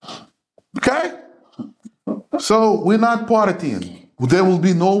 Okay? So we're not partying. There will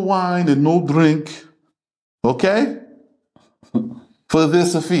be no wine and no drink. Okay? For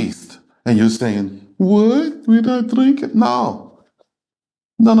this a feast. And you're saying, what? We're not drinking? No.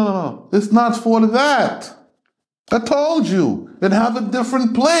 No. It's not for that. I told you. It have a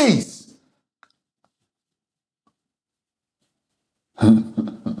different place.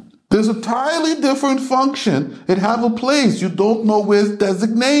 There's a entirely different function. It have a place. You don't know where it's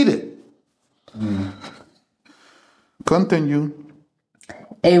designated. Continue.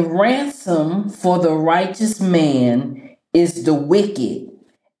 A ransom for the righteous man is the wicked,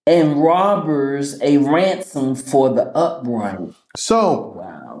 and robbers a ransom for the upright. So,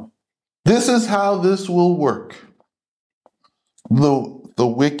 Wow. this is how this will work. The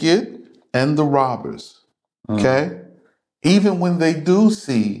wicked and the robbers, okay? Even when they do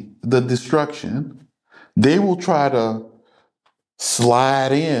see the destruction, They will try to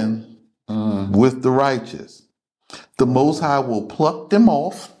slide in with the righteous. The Most High will pluck them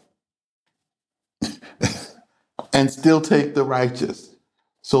off and still take the righteous.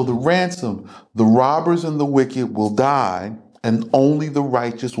 So the ransom, the robbers and the wicked will die, and only the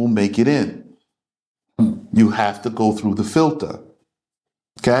righteous will make it in. You have to go through the filter.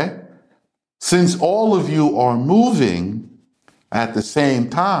 Okay? Since all of you are moving at the same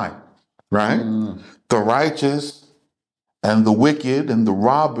time, right? The righteous and the wicked and the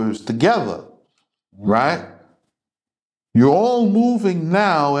robbers together, right? You're all moving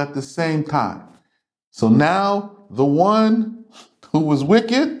now at the same time. So now the one who was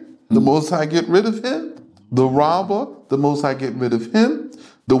wicked, the Most High get rid of him. The robber, the Most High get rid of him.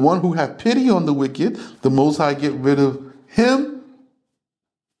 The one who had pity on the wicked, the Most High get rid of him.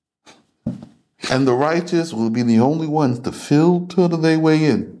 And the righteous will be the only ones to filter their way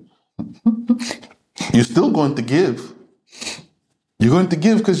in. You're still going to give. You're going to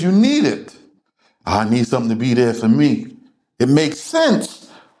give because you need it. I need something to be there for me. It makes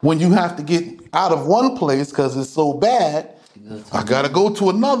sense when you have to get out of one place because it's so bad. I got to go to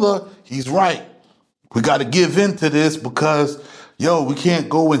another. He's right. We got to give in to this because, we can't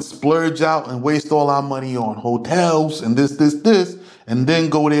go and splurge out and waste all our money on hotels and this, and then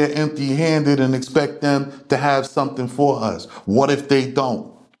go there empty-handed and expect them to have something for us. What if they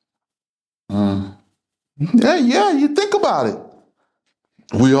don't? Yeah, you think about it.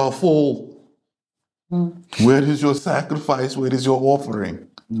 We are full. Where is your sacrifice? Where is your offering?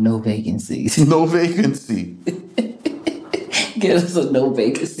 No vacancies. No vacancy. Get us a no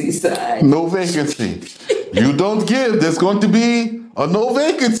vacancy sign. No vacancy. You don't give, there's going to be a no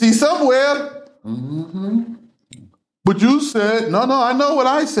vacancy somewhere. But you said, no, I know what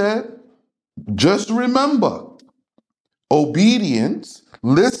I said. Just remember, obedience,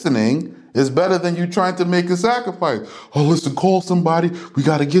 listening, is better than you trying to make a sacrifice. Oh, listen, call somebody. We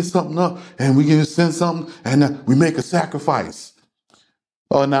got to get something up and we can send something and we make a sacrifice.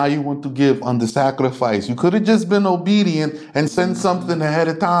 Oh, now you want to give on the sacrifice. You could have just been obedient and sent something ahead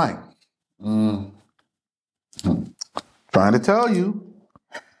of time. Trying to tell you.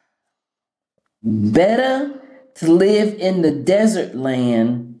 Better to live in the desert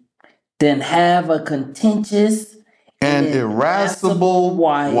land than have a contentious and irascible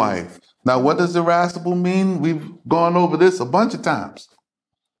wife. Now, what does irascible mean? We've gone over this a bunch of times.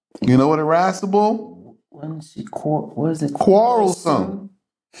 You know what irascible? What is it? Quarrelsome.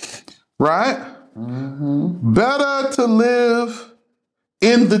 Right? Better to live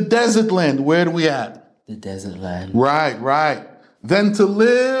in the desert land. Where do we at? The desert land. Right. Than to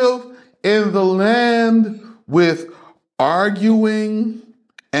live in the land with arguing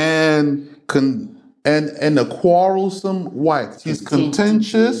and a quarrelsome wife. She's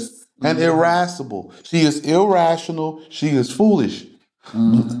contentious and irascible. She is irrational. She is foolish.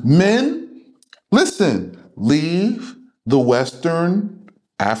 Men, listen, leave the Western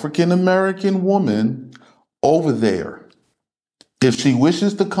African American woman over there. If she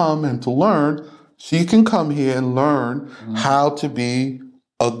wishes to come and to learn, she can come here and learn how to be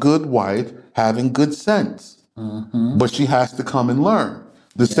a good wife, having good sense. But she has to come and learn.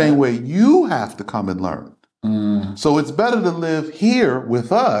 The same way you have to come and learn. So it's better to live here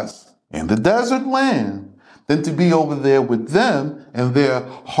with us in the desert land than to be over there with them and their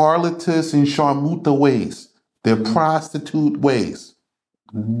harlotess and sharmuta ways, their prostitute ways.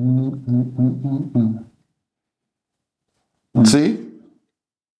 See?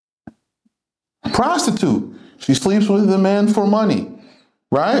 Prostitute. She sleeps with the man for money,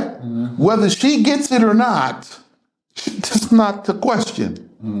 right? Whether she gets it or not, that's not the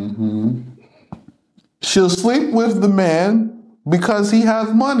question. She'll sleep with the man because he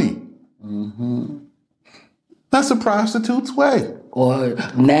has money. That's a prostitute's way. Or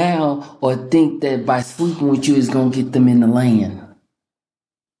think that by sleeping with you is going to get them in the land.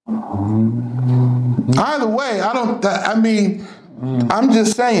 Either way, I'm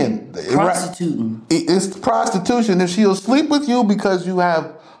just saying. Prostituting. It's prostitution. If she'll sleep with you because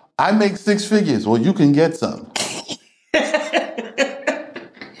I make 6 figures, well, you can get some.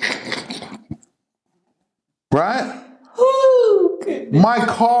 Right? Ooh, my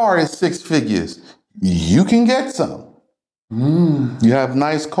car is 6 figures. You can get some. You have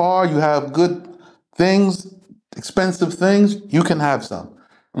nice car, you have good things, expensive things, you can have some.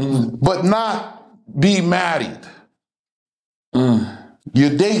 But not be married.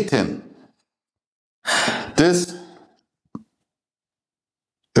 You're dating. This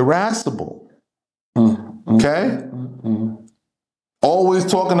irascible. Okay? Always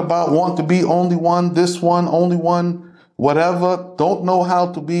talking about want to be only one, this one, only one, whatever. Don't know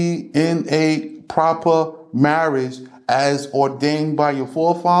how to be in a proper marriage as ordained by your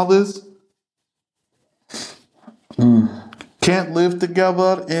forefathers? Can't live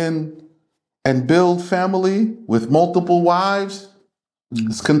together and build family with multiple wives?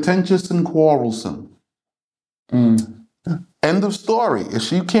 It's contentious and quarrelsome. End of story. If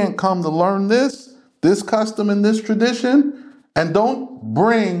she can't come to learn this custom and this tradition, and don't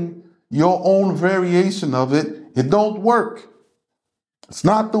bring your own variation of it, it don't work. It's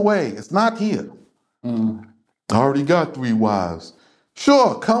not the way. It's not here. I already got 3 wives.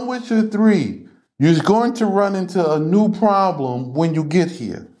 Sure, come with your 3. You're going to run into a new problem when you get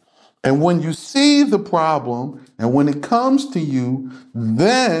here. And when you see the problem, and when it comes to you,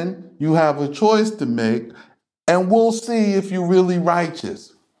 then you have a choice to make, and we'll see if you're really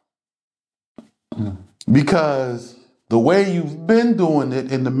righteous. Because the way you've been doing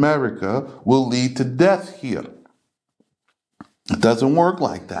it in America will lead to death here. It doesn't work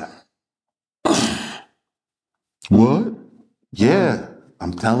like that. What? Yeah,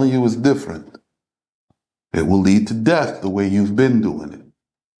 I'm telling you it's different. It will lead to death the way you've been doing it.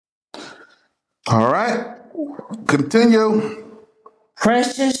 All right, continue.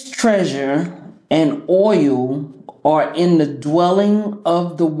 Precious treasure and oil are in the dwelling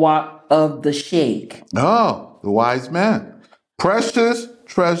of the sheikh. Oh, the wise man. Precious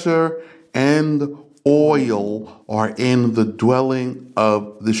treasure and oil are in the dwelling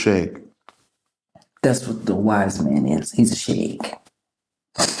of the sheikh. That's what the wise man is. He's a sheikh.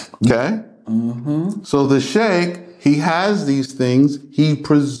 Okay? So the sheikh, he has these things, he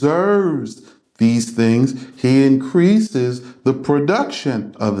preserves these things, he increases the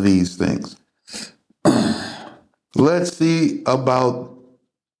production of these things. Let's see about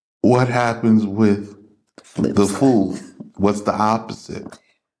what happens with the fool. What's the opposite?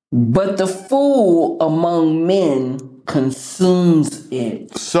 But the fool among men consumes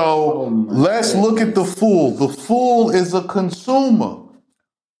it. So let's look at the fool. The fool is a consumer.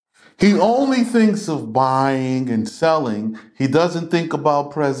 He only thinks of buying and selling. He doesn't think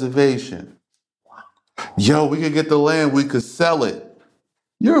about preservation. Yo, we could get the land, we could sell it.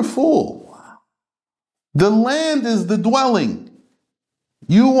 You're a fool. The land is the dwelling.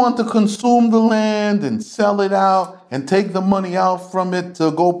 You want to consume the land and sell it out and take the money out from it to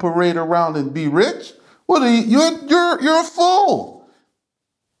go parade around and be rich? What are you? You're a fool.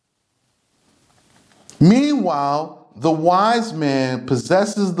 Meanwhile, the wise man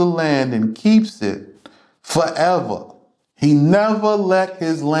possesses the land and keeps it forever. He never let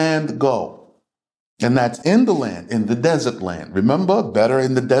his land go. And that's in the land, in the desert land. Remember, better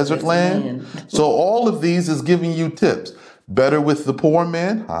in the desert land? So all of these is giving you tips. Better with the poor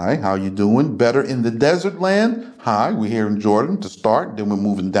man. Hi, how you doing? Better in the desert land. Hi, we're here in Jordan to start. Then we're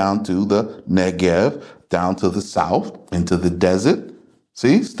moving down to the Negev, down to the south, into the desert.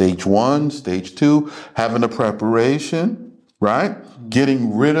 See, stage 1, stage 2, having a preparation, right?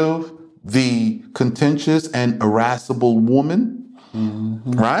 Getting rid of the contentious and irascible woman,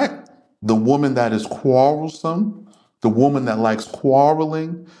 right? The woman that is quarrelsome, the woman that likes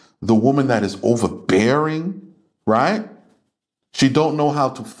quarreling, the woman that is overbearing, right? She don't know how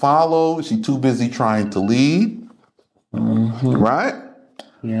to follow. She too busy trying to lead, right?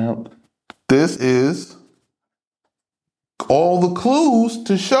 Yep. This is all the clues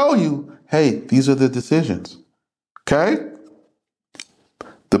to show you, hey, these are the decisions. Okay?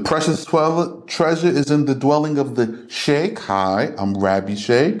 The precious treasure is in the dwelling of the sheikh. Hi, I'm Rabbi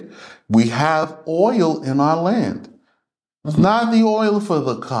Sheikh. We have oil in our land. Not the oil for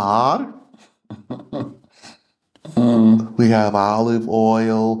the car. We have olive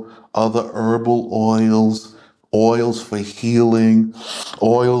oil, other herbal oils, oils for healing,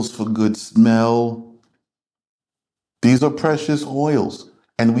 oils for good smell. These are precious oils,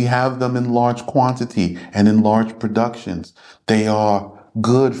 and we have them in large quantity and in large productions. They are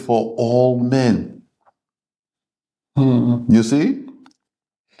good for all men. You see?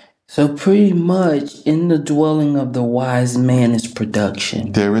 So pretty much in the dwelling of the wise man is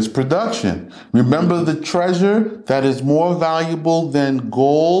production. There is production. Remember, the treasure that is more valuable than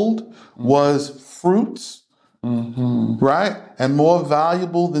gold was fruits, right? And more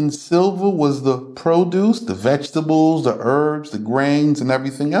valuable than silver was the produce, the vegetables, the herbs, the grains, and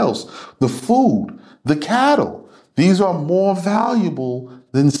everything else. The food, the cattle. These are more valuable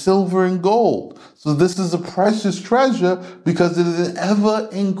than silver and gold. So this is a precious treasure because it is an ever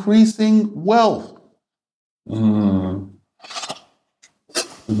increasing wealth.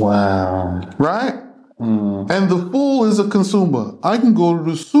 Wow. Right? And the fool is a consumer. I can go to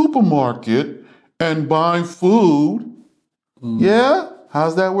the supermarket and buy food. Yeah?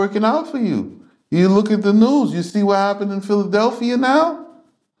 How's that working out for you? You look at the news, you see what happened in Philadelphia now?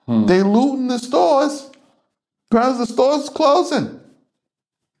 They looting the stores because the store's closing.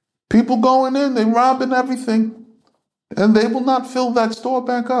 People going in, they robbing everything, and they will not fill that store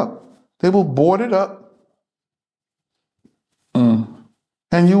back up. They will board it up,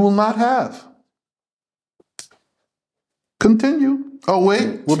 and you will not have. Continue. Oh,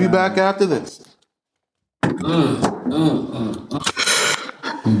 wait, we'll be back after this.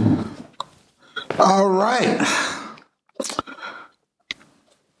 All right.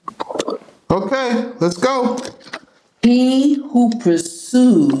 Okay, let's go. He who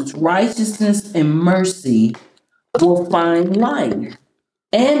pursues righteousness and mercy will find life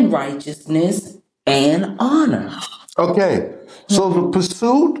and righteousness and honor. Okay, so the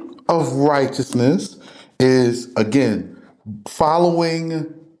pursuit of righteousness is, again,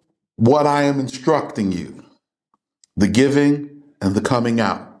 following what I am instructing you, the giving and the coming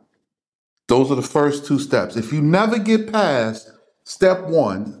out. Those are the first two steps. If you never get past step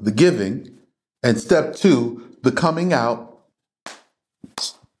one, the giving, and step two, the coming out,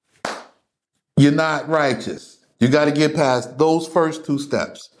 you're not righteous. You got to get past those first two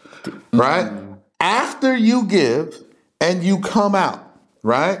steps, right? After you give and you come out,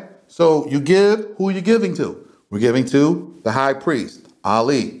 right? So you give, who are you giving to? We're giving to the high priest,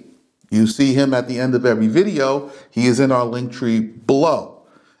 Ali. You see him at the end of every video. He is in our link tree below.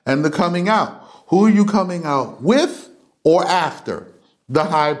 And the coming out. Who are you coming out with or after? The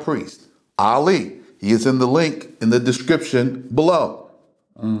high priest, Ali. He is in the link in the description below.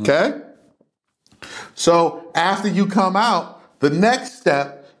 Okay? So after you come out, the next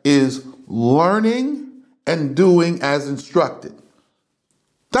step is learning and doing as instructed.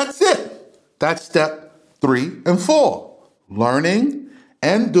 That's it. That's step 3 and 4. Learning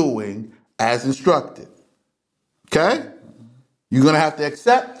and doing as instructed. Okay? You're going to have to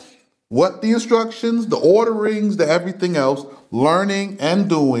accept what the instructions, the orderings, the everything else, learning and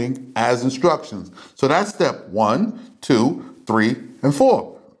doing as instructions. So that's step 1, 2, 3, and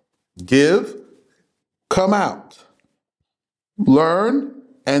 4. Give, come out, learn,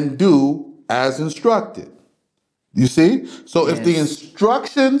 and do as instructed. You see? So if the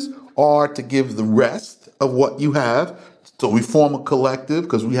instructions are to give the rest of what you have, so we form a collective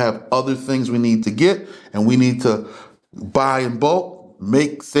because we have other things we need to get and we need to buy in bulk,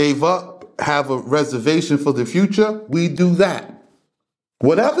 save up, have a reservation for the future, we do that.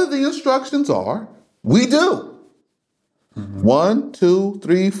 Whatever the instructions are, we do. 1, 2,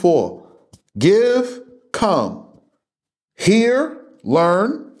 3, 4. Give, come. Hear,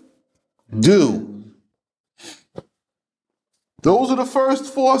 learn, do. Those are the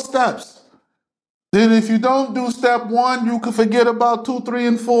first 4 steps. Then if you don't do step 1, you can forget about 2, 3,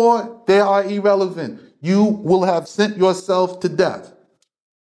 and 4. They are irrelevant. You will have sent yourself to death.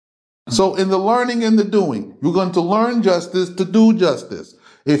 So in the learning and the doing, you're going to learn justice to do justice.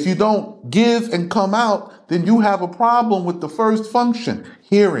 If you don't give and come out, then you have a problem with the first function,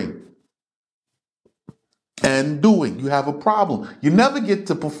 hearing and doing. You have a problem. You never get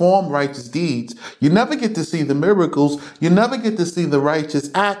to perform righteous deeds. You never get to see the miracles. You never get to see the righteous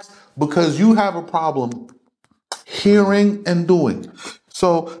acts because you have a problem hearing and doing.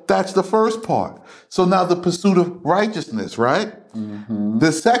 So that's the first part. So now the pursuit of righteousness, right?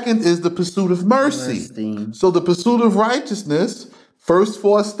 The second is the pursuit of mercy. So the pursuit of righteousness, first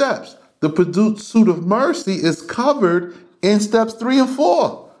 4 steps. The pursuit of mercy is covered in steps 3 and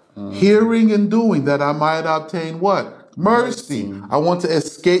 4. Hearing and doing, that I might obtain what? Mercy. I want to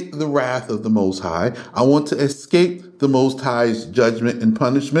escape the wrath of the Most High. I want to escape the Most High's judgment and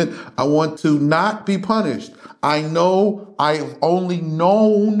punishment. I want to not be punished. I know I have only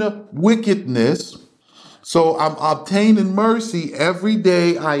known wickedness, so I'm obtaining mercy every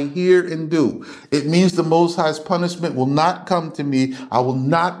day I hear and do. It means the Most High's punishment will not come to me. I will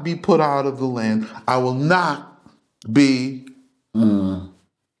not be put out of the land. I will not be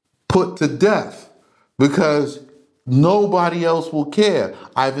put to death because nobody else will care.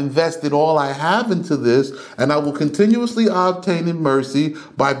 I've invested all I have into this, and I will continuously obtain in mercy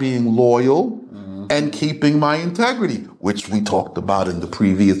by being loyal and keeping my integrity, which we talked about in the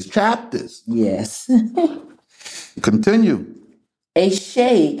previous chapters. Yes. Continue. A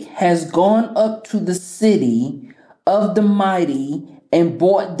sheikh has gone up to the city of the mighty and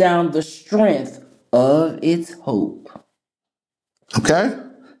brought down the strength of its hope. Okay?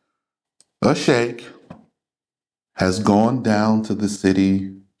 A sheikh has gone down to the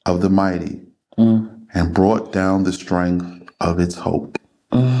city of the mighty and brought down the strength of its hope.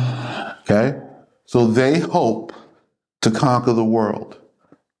 Okay? So they hope to conquer the world.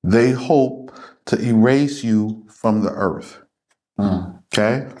 They hope to erase you from the earth.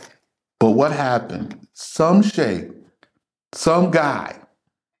 Okay? But what happened? Some sheikh, some guy,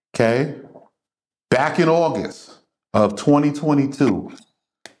 okay, back in August of 2022,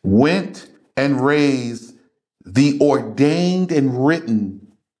 went and raised the ordained and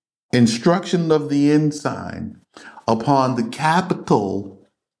written instruction of the ensign upon the capital,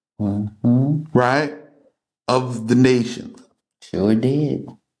 right, of the nation. Sure did.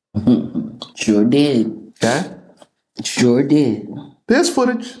 Sure did. Okay? Sure did. There's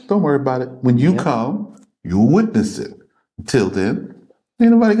footage. Don't worry about it. When you come, you'll witness it. Until then,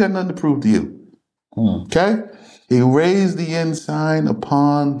 ain't nobody got nothing to prove to you. Okay? He raised the ensign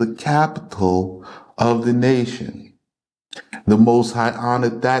upon the capital of the nation. The Most High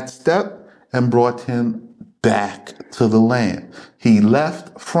honored that step and brought him back to the land. He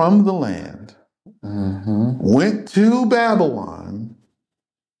left from the land, went to Babylon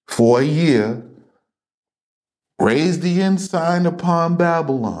for a year, raised the ensign upon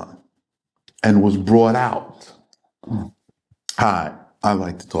Babylon, and was brought out. Hi, I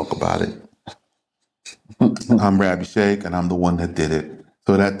like to talk about it. I'm Rabbi Sheikh, and I'm the one that did it.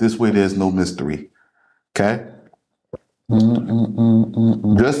 So that this way there's no mystery. Okay?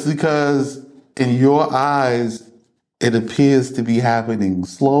 Just because in your eyes it appears to be happening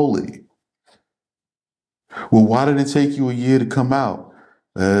slowly. Well, why did it take you a year to come out?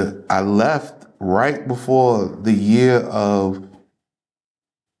 I left right before the year of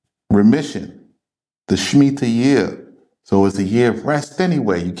remission, the Shemitah year. So it's a year of rest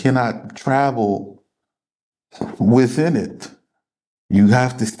anyway. You cannot travel within it. You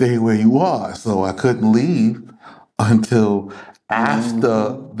have to stay where you are. So I couldn't leave until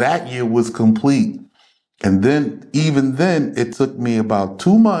after that year was complete. And then, even then, it took me about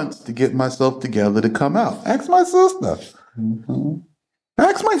 2 months to get myself together to come out. Ask my sister.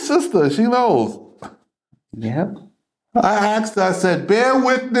 Ask my sister. She knows. Yep. I asked her, I said, bear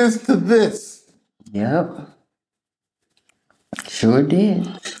witness to this. Yep. Sure did.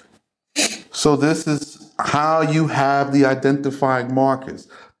 So this is how you have the identifying markers.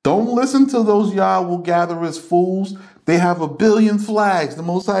 Don't listen to those Yahweh gatherers fools. They have 1 billion flags. The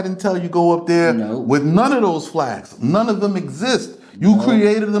Most High didn't tell you go up there with none of those flags. None of them exist. You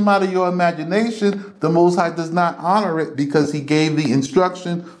created them out of your imagination. The Most High does not honor it because he gave the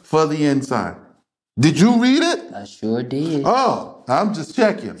instruction for the ensign. Did you read it? I sure did. Oh, I'm just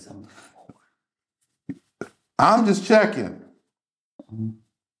checking. I'm just checking.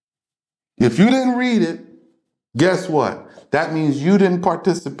 If you didn't read it, guess what? That means you didn't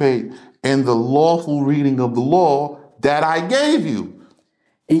participate in the lawful reading of the law that I gave you.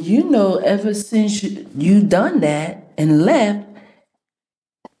 And you know, ever since you done that and left,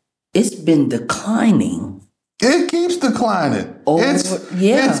 it's been declining. It keeps declining.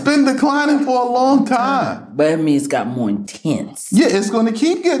 Yeah. It's been declining for a long time. But I mean, it's got more intense. Yeah, it's going to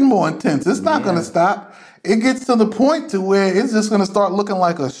keep getting more intense. It's not going to stop. It gets to the point to where it's just going to start looking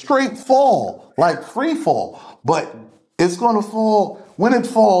like a straight fall, like free fall. But it's going to fall. When it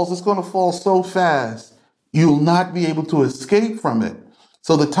falls, it's going to fall so fast, you'll not be able to escape from it.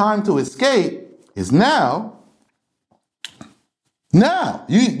 So the time to escape is now. Now.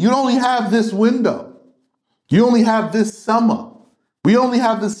 You only have this window. You only have this summer. We only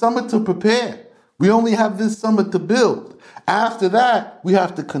have this summer to prepare. We only have this summer to build. After that, we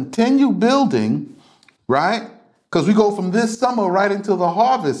have to continue building, right? Because we go from this summer right into the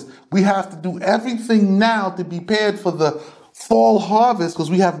harvest. We have to do everything now to be prepared for the fall harvest because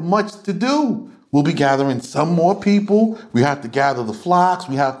we have much to do. We'll be gathering some more people. We have to gather the flocks.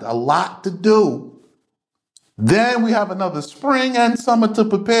 We have a lot to do. Then we have another spring and summer to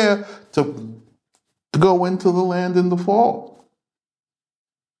prepare to go into the land in the fall.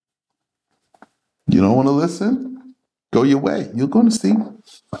 You don't want to listen? Go your way. You're going to see.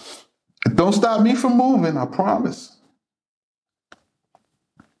 Don't stop me from moving, I promise.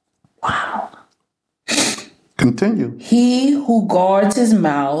 Wow. Continue. He who guards his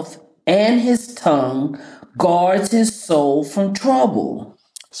mouth and his tongue guards his soul from trouble.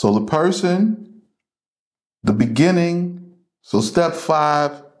 So the person, the beginning, so step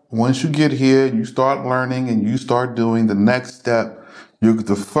 5, once you get here, you start learning and you start doing the next step.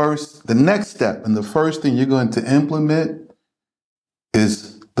 The next step and the first thing you're going to implement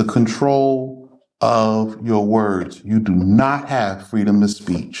is the control of your words. You do not have freedom of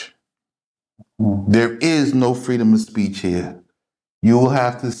speech. There is no freedom of speech here. You will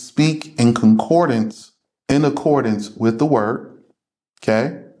have to speak in accordance with the word.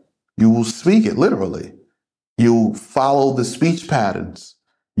 Okay? You will speak it literally. You will follow the speech patterns.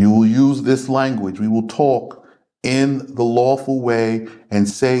 You will use this language. We will talk in the lawful way and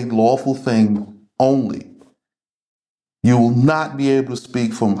say lawful things only. You will not be able to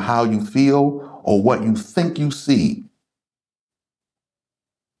speak from how you feel or what you think you see.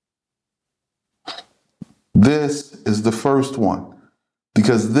 This is the first one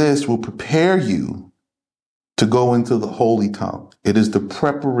because this will prepare you to go into the holy tongue. It is the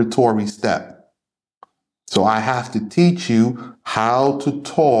preparatory step. So I have to teach you how to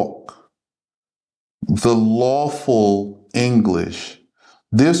talk the lawful English.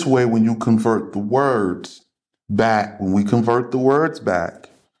 This way, when you convert the words back, when we convert the words back,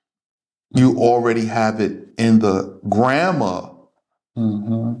 you already have it in the grammar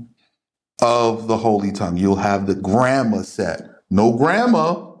Mm-hmm. of the holy tongue. You'll have the grammar set. No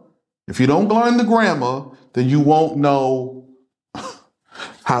grammar. If you don't learn the grammar, then you won't know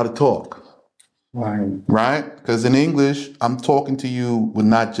how to talk, Right. right? Because in English, I'm talking to you with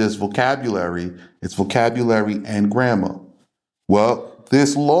not just vocabulary, it's vocabulary and grammar. Well,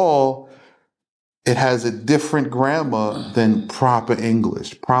 this law, it has a different grammar than proper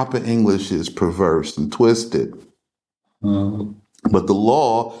English. Proper English is perverse and twisted. Mm-hmm. But the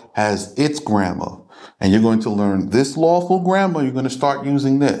law has its grammar, and you're going to learn this lawful grammar. You're going to start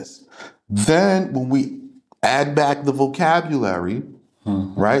using this. Then, when we add back the vocabulary,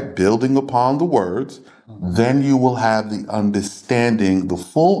 right, building upon the words, then you will have the understanding, the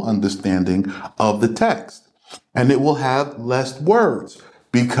full understanding of the text. And it will have less words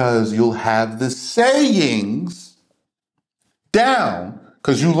because you'll have the sayings down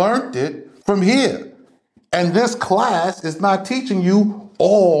because you learned it from here. And this class is not teaching you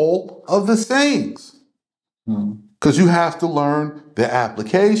all of the sayings because you have to learn their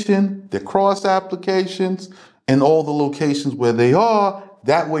application, their cross applications, and all the locations where they are.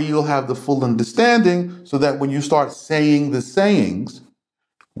 That way you'll have the full understanding so that when you start saying the sayings,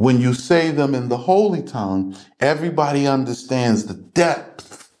 when you say them in the holy tongue, everybody understands the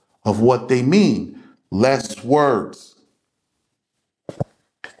depth of what they mean. Less words.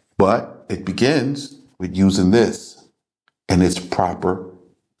 But it begins with using this in its proper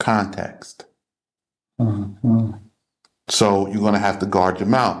context. Mm-hmm. So you're going to have to guard your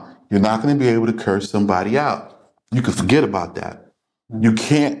mouth. You're not going to be able to curse somebody out. You can forget about that. You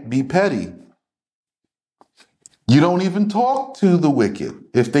can't be petty. You don't even talk to the wicked.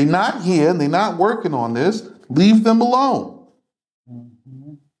 If they're not here and they're not working on this, leave them alone.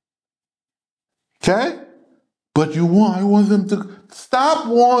 Okay? But I want them to stop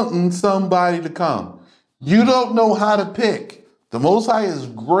wanting somebody to come. You don't know how to pick. The Most High is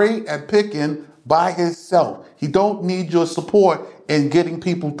great at picking by himself. He don't need your support in getting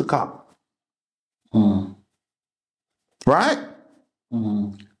people to come. Right?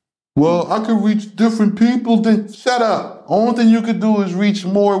 Well, I can reach different people. Then shut up. Only thing you could do is reach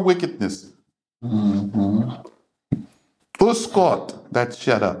more wickedness. Uskot. That's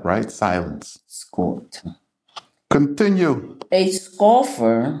shut up, right? Silence. Scott. Continue. A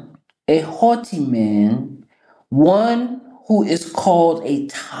scoffer, a haughty man, one who is called a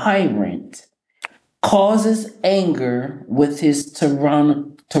tyrant, causes anger with his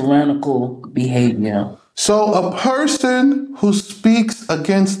tyrannical behavior. So a person who speaks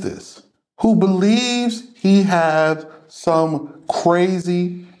against this, who believes he have some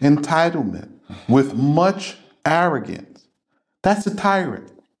crazy entitlement with much arrogance, that's a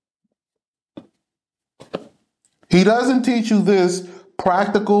tyrant. He doesn't teach you this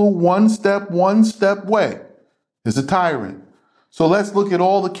practical one step way. It's a tyrant. So let's look at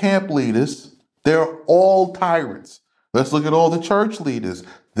all the camp leaders. They're all tyrants. Let's look at all the church leaders.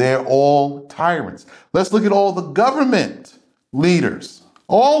 They're all tyrants. Let's look at all the government leaders.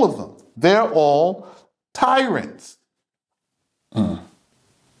 All of them. They're all tyrants.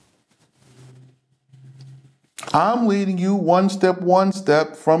 I'm leading you one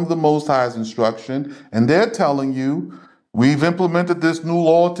step from the Most High's instruction, and they're telling you, we've implemented this new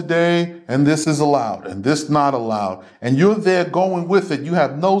law today, and this is allowed, and this not allowed. And you're there going with it. You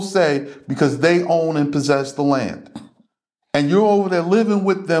have no say because they own and possess the land. And you're over there living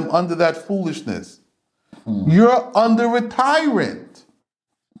with them under that foolishness. You're under a tyrant.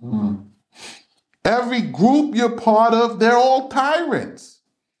 Every group you're part of, they're all tyrants.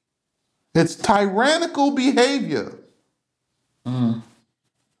 It's tyrannical behavior.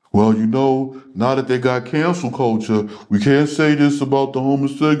 Well, now that they got cancel culture, we can't say this about the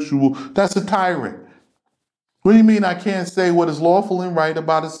homosexual. That's a tyrant. What do you mean I can't say what is lawful and right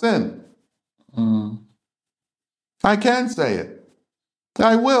about a sin? I can say it.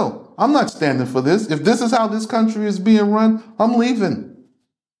 I will. I'm not standing for this. If this is how this country is being run, I'm leaving.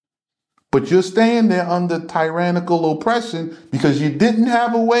 But you're staying there under tyrannical oppression because you didn't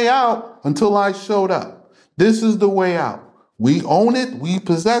have a way out until I showed up. This is the way out. We own it, we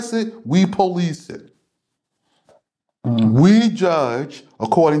possess it, we police it. We judge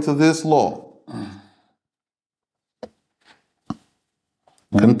according to this law.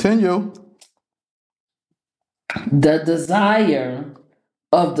 Continue. The desire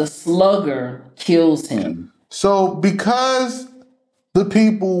of the sluggard kills him. So because the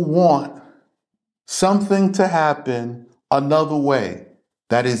people want something to happen another way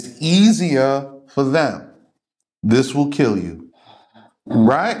that is easier for them, this will kill you.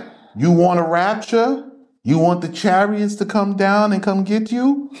 Right? You want a rapture? You want the chariots to come down and come get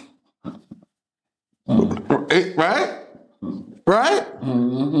you? Right? Right?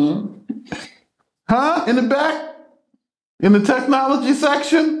 Mm-hmm. Huh? In the back? In the technology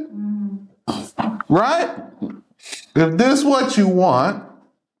section? Right? If this is what you want,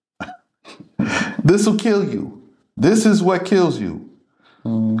 this will kill you. This is what kills you.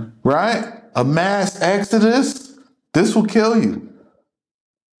 Right? A mass exodus, this will kill you.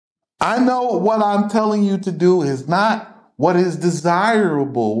 I know what I'm telling you to do is not what is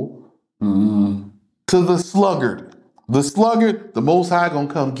desirable to the sluggard. The sluggard, the Most High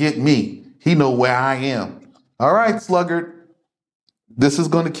gonna come get me. He know where I am. All right, sluggard, this is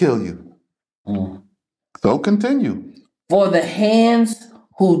gonna kill you. So continue. For the hands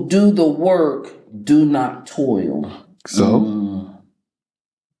who do the work do not toil. So,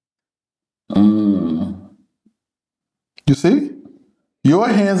 you see? Your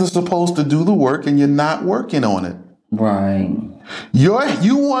hands are supposed to do the work and you're not working on it. Right.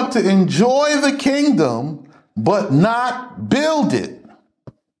 You want to enjoy the kingdom, but not build it.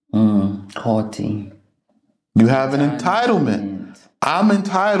 Haughty. You have an entitlement. I'm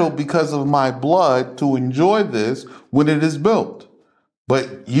entitled because of my blood to enjoy this when it is built.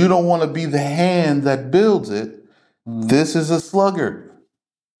 But you don't want to be the hand that builds it. This is a sluggard.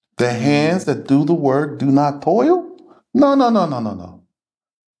 The hands that do the work do not toil? No, no, no, no, no, no.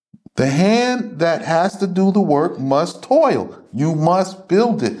 The hand that has to do the work must toil. You must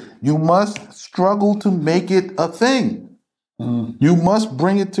build it. You must struggle to make it a thing. You must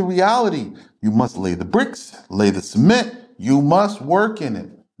bring it to reality. You must lay the bricks, lay the cement. You must work in it.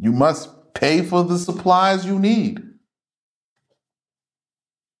 You must pay for the supplies you need.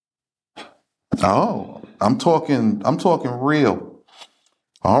 Oh, I'm talking real.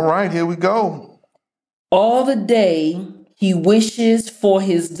 All right, here we go. All the day he wishes for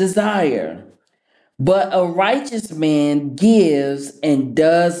his desire, but a righteous man gives and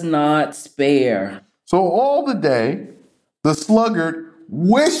does not spare. So all the day, the sluggard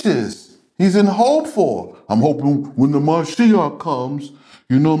wishes. He's in hope for. I'm hoping when the Mashiach comes,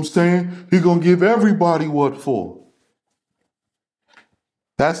 you know what I'm saying? He's going to give everybody what for.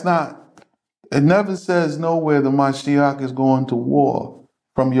 That's not, it never says nowhere the Mashiach is going to war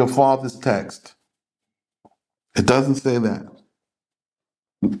from your father's text. It doesn't say that.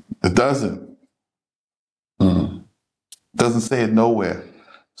 It doesn't. It doesn't say it nowhere.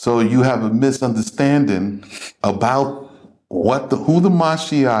 So you have a misunderstanding about who the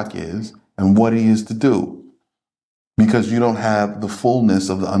Mashiach is and what he is to do, because you don't have the fullness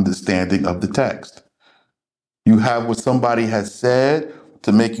of the understanding of the text. You have what somebody has said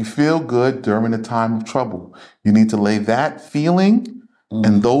to make you feel good during a time of trouble. You need to lay that feeling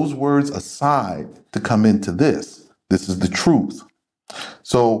and those words aside to come into this. This is the truth.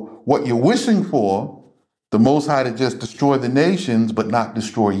 So what you're wishing for, the Most High to just destroy the nations but not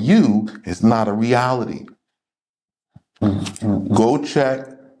destroy you, is not a reality. Go check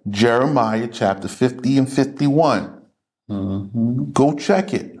Jeremiah chapter 50 and 51. Go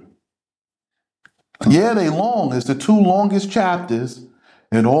check it. Yeah, they long. It's the two longest chapters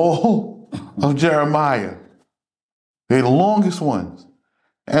in all of Jeremiah. They're the longest ones.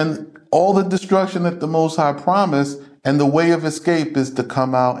 And all the destruction that the Most High promised, and the way of escape is to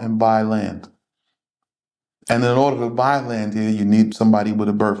come out and buy land. And in order to buy land here, you need somebody with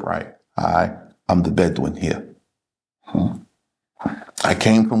a birthright. I'm the Bedouin here. I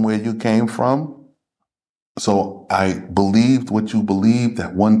came from where you came from. So I believed what you believed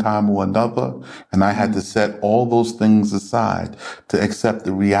at one time or another. And I had to set all those things aside to accept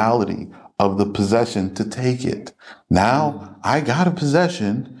the reality of the possession, to take it. Now I got a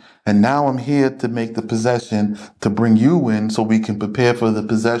possession, and now I'm here to make the possession to bring you in so we can prepare for the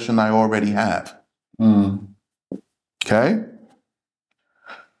possession I already have. Okay?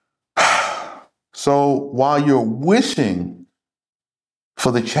 So while you're wishing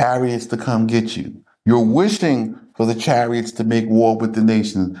for the chariots to come get you, you're wishing for the chariots to make war with the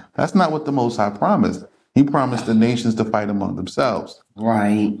nations. That's not what the Most High promised. He promised the nations to fight among themselves.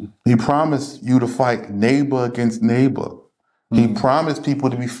 Right. He promised you to fight neighbor against neighbor. He promised people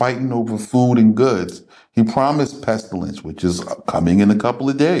to be fighting over food and goods. He promised pestilence, which is coming in a couple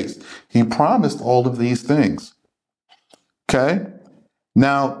of days. He promised all of these things. Okay?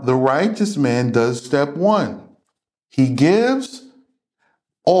 Now, the righteous man does step one. He gives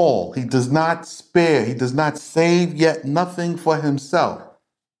all. He does not spare. He does not save yet nothing for himself.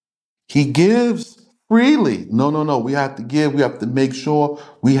 He gives freely. No. We have to give. We have to make sure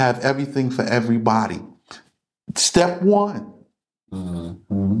we have everything for everybody. Step one.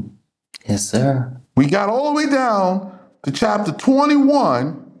 Mm-hmm. Yes, sir. We got all the way down to chapter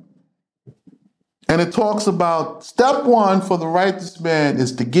 21, and it talks about step one for the righteous man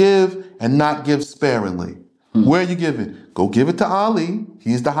is to give and not give sparingly. Where are you giving? Go give it to Ali.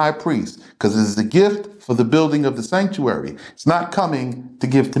 He's the high priest, because it is a gift for the building of the sanctuary. It's not coming to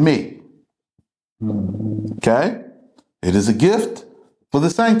give to me. Okay? It is a gift for the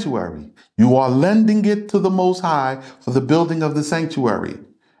sanctuary. You are lending it to the Most High for the building of the sanctuary.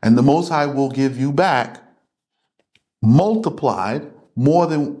 And the Most High will give you back multiplied more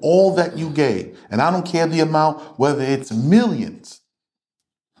than all that you gave. And I don't care the amount, whether it's millions.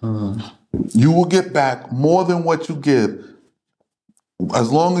 You will get back more than what you give.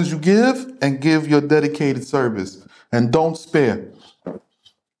 As long as you give and give your dedicated service. And don't spare.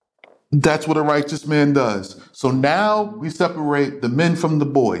 That's what a righteous man does. So now we separate the men from the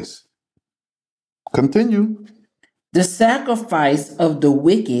boys. Continue. The sacrifice of the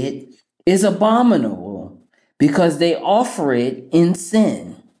wicked is abominable because they offer it in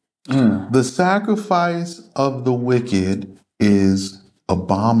sin. The sacrifice of the wicked is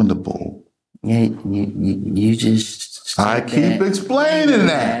abominable. Yeah, you just I keep explaining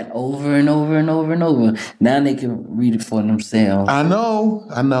that. over and over and over and over. Now they can read it for themselves. I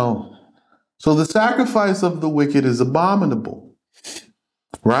know. So the sacrifice of the wicked is abominable,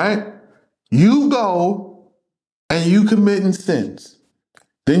 right? You go and you committing sins.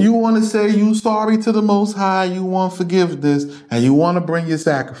 Then you want to say you sorry to the Most High, you want forgiveness, and you want to bring your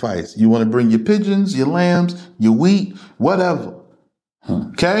sacrifice. You want to bring your pigeons, your lambs, your wheat, whatever.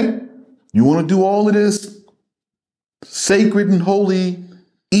 Okay? You want to do all of this sacred and holy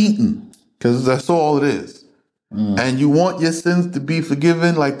eating, because that's all it is. And you want your sins to be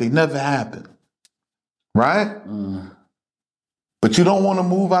forgiven like they never happened. Right? But you don't want to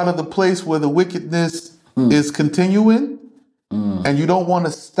move out of the place where the wickedness is continuing. And you don't want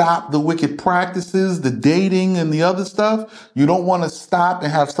to stop the wicked practices, the dating and the other stuff. You don't want to stop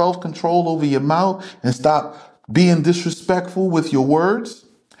and have self-control over your mouth and stop being disrespectful with your words,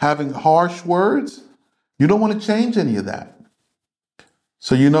 having harsh words. You don't want to change any of that.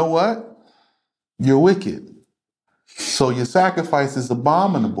 So you know what? You're wicked. So your sacrifice is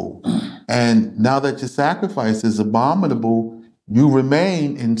abominable. And now that your sacrifice is abominable, you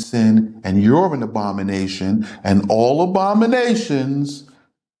remain in sin and you're an abomination, and all abominations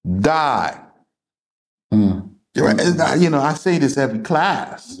die. You know, I say this every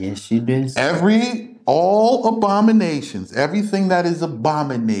class. Yes, you do. All abominations, everything that is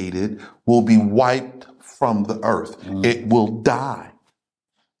abominated will be wiped from the earth. It will die.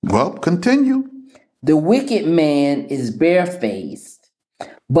 Well, continue. The wicked man is barefaced,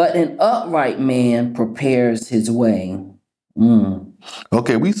 but an upright man prepares his way.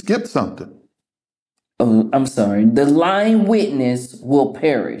 Okay, we skipped something. Oh, I'm sorry. The lying witness will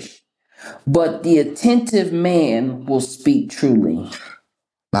perish, but the attentive man will speak truly.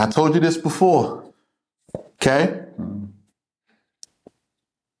 Now, I told you this before. Okay?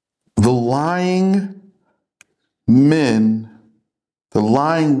 The lying men, the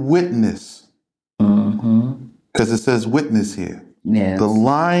lying witness, because it says witness here. Yes. The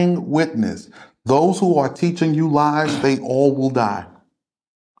lying witness. Those who are teaching you lies, they all will die.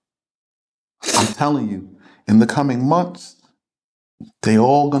 I'm telling you, in the coming months, they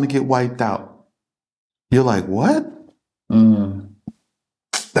all going to get wiped out. You're like, what?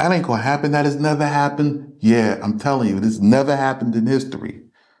 That ain't going to happen. That has never happened. Yeah, I'm telling you, this never happened in history.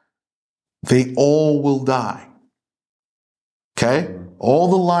 They all will die. Okay?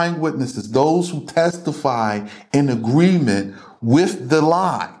 All the lying witnesses, those who testify in agreement with the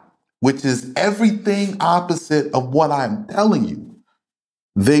lie, which is everything opposite of what I'm telling you,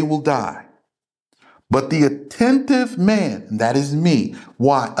 they will die. But the attentive man, and that is me.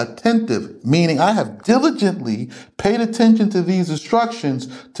 Why? Attentive, meaning I have diligently paid attention to these instructions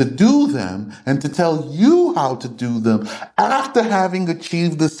to do them and to tell you how to do them after having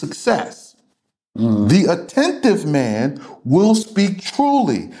achieved the success. The attentive man will speak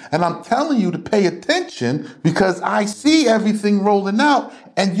truly. And I'm telling you to pay attention because I see everything rolling out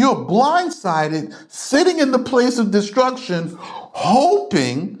and you're blindsided, sitting in the place of destruction,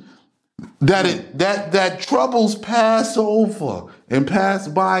 hoping that troubles pass over and pass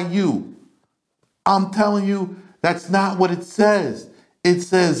by you. I'm telling you, that's not what it says. It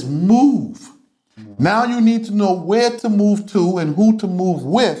says move. Now you need to know where to move to and who to move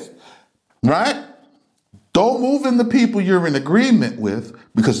with, right? Don't move in the people you're in agreement with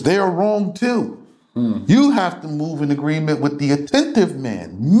because they are wrong too. You have to move in agreement with the attentive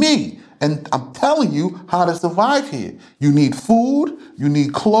man, me. And I'm telling you how to survive here. You need food, you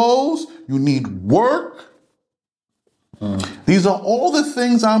need clothes, you need work. These are all the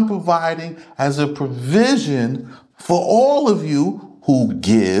things I'm providing as a provision for all of you who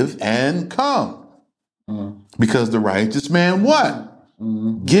give and come. Because the righteous man what?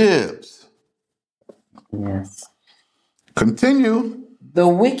 Gives. Yes. Continue. The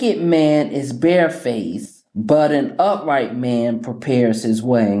wicked man is barefaced, but an upright man prepares his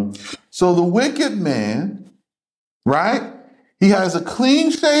way. So the wicked man, right? He has a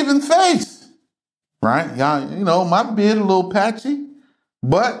clean shaven face, right? Y'all, you know, my beard a little patchy,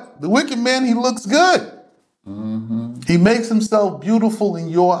 but the wicked man, he looks good. He makes himself beautiful in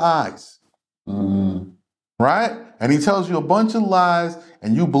your eyes, right? And he tells you a bunch of lies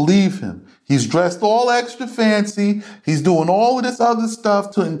and you believe him. He's dressed all extra fancy. He's doing all of this other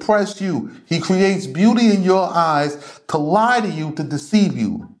stuff to impress you. He creates beauty in your eyes to lie to you, to deceive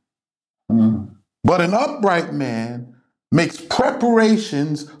you. But an upright man makes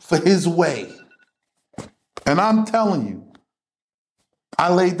preparations for his way. And I'm telling you,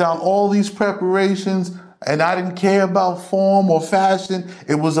 I laid down all these preparations and I didn't care about form or fashion.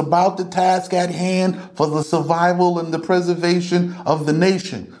 It was about the task at hand for the survival and the preservation of the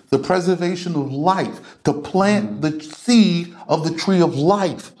nation, the preservation of life, to plant the seed of the tree of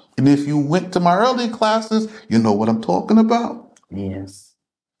life. And if you went to my earlier classes, you know what I'm talking about. Yes.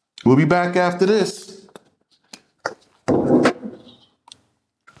 We'll be back after this.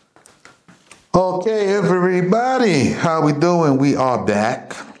 Okay, everybody, how we doing? We are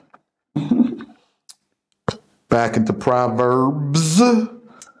back. Back into Proverbs.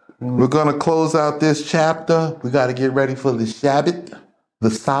 We're going to close out this chapter. We got to get ready for the Shabbat,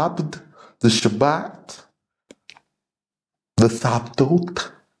 the Sabbath, the Shabbat, the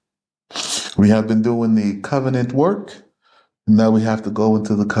Sabbath. We have been doing the covenant work. Now we have to go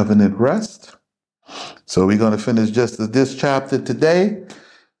into the covenant rest. So we're going to finish just this chapter today.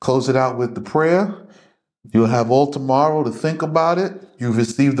 Close it out with the prayer. You'll have all tomorrow to think about it. You've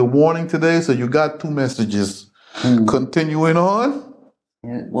received a warning today, so you got 2 messages. Continuing on.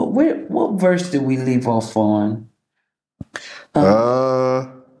 Yeah. What verse did we leave off on?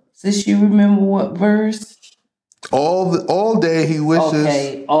 Sis, you remember what verse? All day he wishes.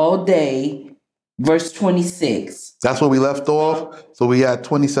 Okay, all day, verse 26. That's where we left off. So we had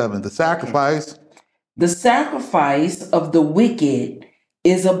 27. The sacrifice. The sacrifice of the wicked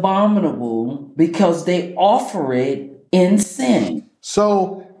is abominable because they offer it in sin.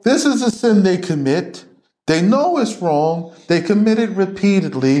 So this is a sin they commit. They know it's wrong. They commit it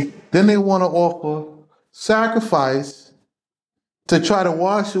repeatedly. Then they want to offer sacrifice to try to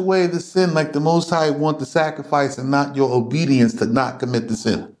wash away the sin, like the Most High want the sacrifice and not your obedience to not commit the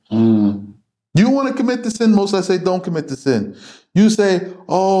sin. You want to commit the sin, Most High say, don't commit the sin. You say,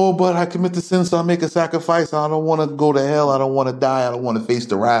 oh, but I commit the sin, so I make a sacrifice. I don't want to go to hell. I don't want to die. I don't want to face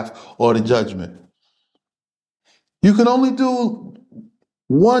the wrath or the judgment. You can only do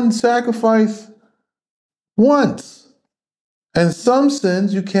one sacrifice once. And some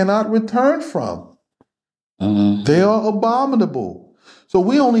sins you cannot return from. They are abominable. So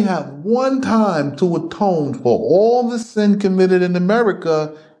we only have one time to atone for all the sin committed in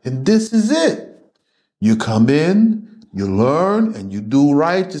America, and this is it. You come in, you learn, and you do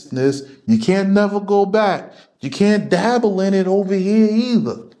righteousness. You can't never go back. You can't dabble in it over here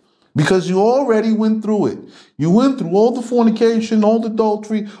either. Because you already went through it. You went through all the fornication, all the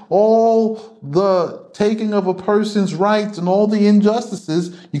adultery, all the taking of a person's rights and all the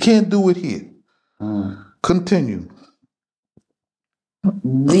injustices. You can't do it here. Continue.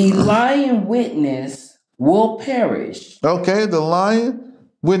 The lying witness will perish. Okay, the lying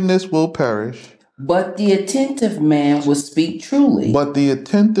witness will perish. But the attentive man will speak truly. But the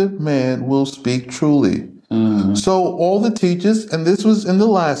attentive man will speak truly. So all the teachers, and this was in the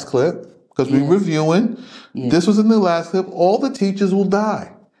last clip, because we're reviewing, this was in the last clip, all the teachers will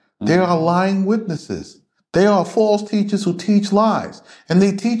die. They are lying witnesses. They are false teachers who teach lies, and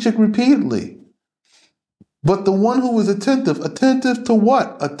they teach it repeatedly. But the one who is attentive to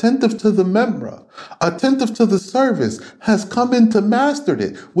what? Attentive to the memra, attentive to the service, has come in to master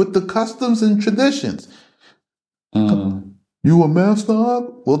it with the customs and traditions. You a master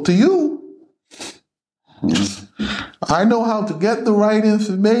of? Well, to you. I know how to get the right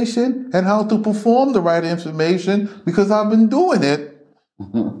information and how to perform the right information because I've been doing it.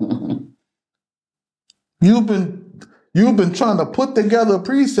 You've been trying to put together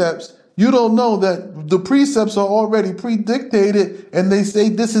precepts. You don't know that the precepts are already predictated and they say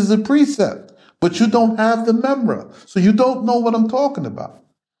this is a precept. but you don't have the memra. So you don't know what I'm talking about.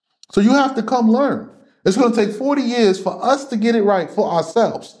 So you have to come learn. It's going to take 40 years for us to get it right for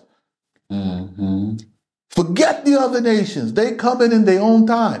ourselves. Mm-hmm. Forget the other nations. They come in their own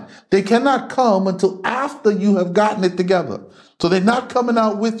time. They cannot come until after you have gotten it together. So they're not coming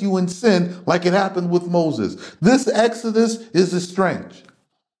out with you in sin like it happened with Moses. This Exodus is strange.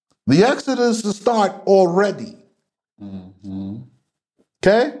 The Exodus is start already. Mm-hmm.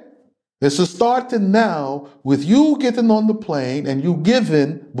 Okay? It's a starting now with you getting on the plane and you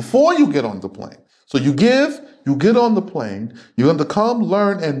giving before you get on the plane. So you give, you get on the plane, you're going to come,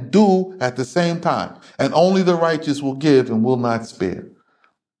 learn, and do at the same time. And only the righteous will give and will not spare.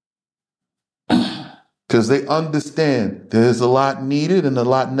 Because they understand there's a lot needed and a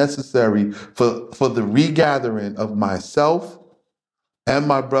lot necessary for the regathering of myself and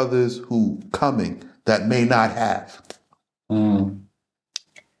my brothers who coming that may not have. Mm.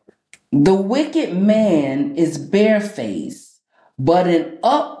 The wicked man is barefaced, but an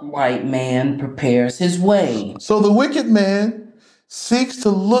upright man prepares his way. So the wicked man seeks to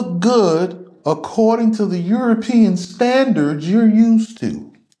look good according to the European standards you're used to.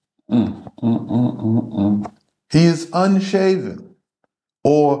 He is unshaven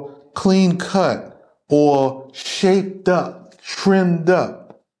or clean cut or shaped up, trimmed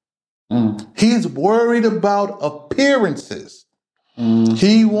up. He's worried about appearances.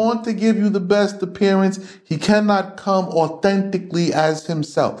 He wants to give you the best appearance. He cannot come authentically as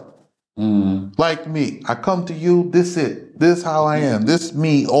himself. Like me, I come to you, this it. This how I am. This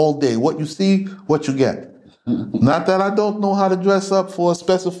me all day. What you see, what you get. Not that I don't know how to dress up for a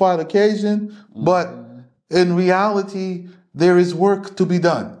specified occasion, but in reality, there is work to be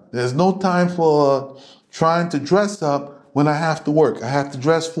done. There's no time for trying to dress up when I have to work. I have to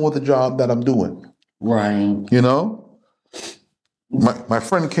dress for the job that I'm doing. Right. You know? My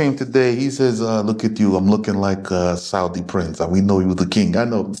friend came today. He says, look at you. I'm looking like a Saudi prince. We know you the king. I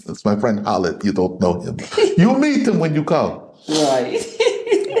know. It's my friend Khalid. You don't know him. You'll meet him when you come. Right.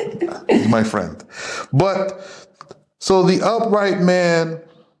 He's my friend. But so the upright man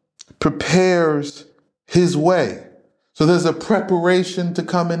prepares his way. So there's a preparation to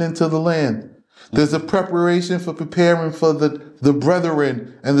coming into the land. There's a preparation for preparing for the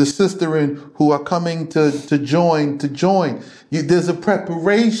brethren and the sisterin who are coming to join. There's a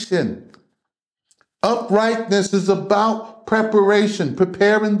preparation. Uprightness is about preparation,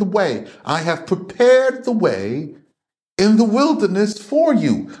 preparing the way. I have prepared the way in the wilderness for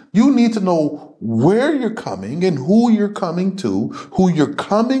you. You need to know where you're coming and who you're coming to, who you're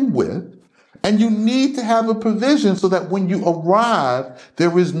coming with, and you need to have a provision so that when you arrive,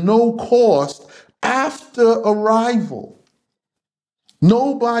 there is no cost after arrival.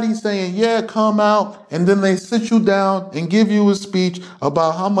 Nobody saying, yeah, come out, and then they sit you down and give you a speech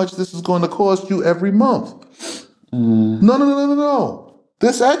about how much this is going to cost you every month. No.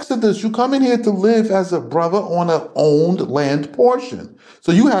 This Exodus, you come in here to live as a brother on an owned land portion.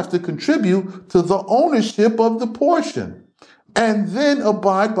 So you have to contribute to the ownership of the portion and then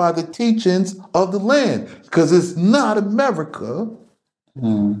abide by the teachings of the land because it's not America.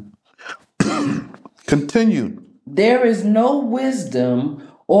 Continued. There is no wisdom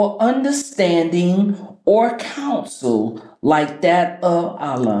or understanding or counsel like that of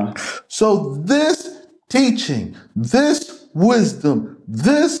Allah. So this teaching, this wisdom,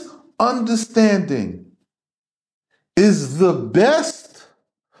 this understanding is the best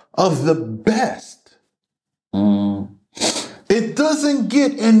of the best. It doesn't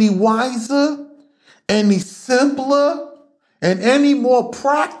get any wiser, any simpler, and any more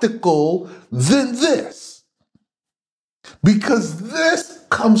practical than this. Because this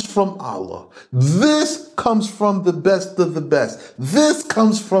comes from Allah. This comes from the best of the best. This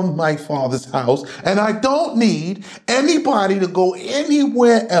comes from my Father's house. And I don't need anybody to go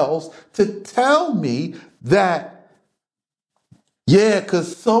anywhere else to tell me that, yeah,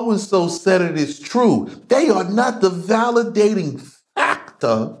 because so-and-so said it is true. They are not the validating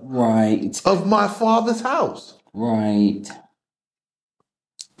factor Right. of my Father's house. Right.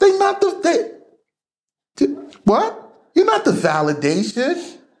 They're not what? You're not the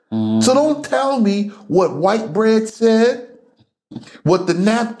validation. So don't tell me what white bread said, what the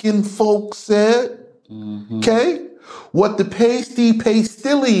napkin folk said, okay? What the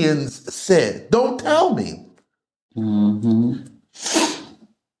pastillions said. Don't tell me.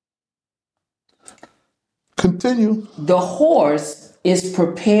 Continue. The horse is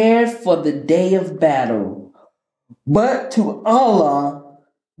prepared for the day of battle, but to Allah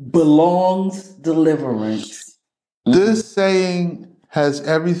belongs deliverance. This saying has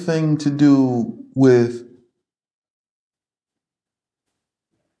everything to do with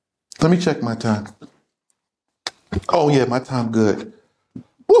Let me check my time. Oh yeah, my time good.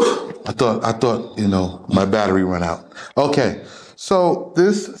 Whew. I thought, my battery ran out. Okay. So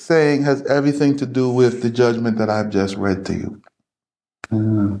this saying has everything to do with the judgment that I've just read to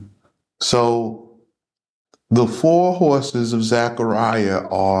you. So the four horses of Zechariah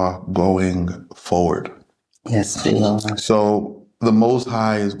are going forward. Yes, they are. So the Most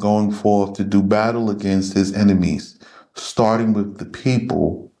High is going forth to do battle against his enemies, starting with the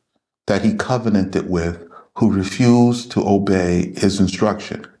people that he covenanted with who refused to obey his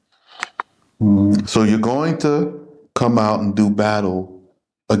instruction. So you're going to come out and do battle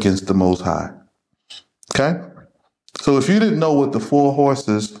against the Most High. Okay? So if you didn't know what the four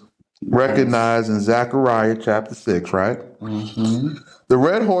horses recognize in Zechariah chapter 6, right? Mm-hmm. The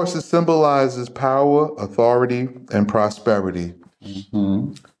red horses symbolizes power, authority, and prosperity.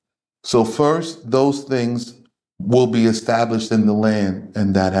 Mm-hmm. So first, those things will be established in the land,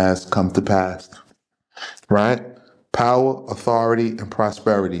 and that has come to pass, right? Power, authority, and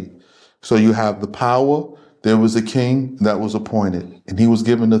prosperity. So you have the power. There was a king that was appointed, and he was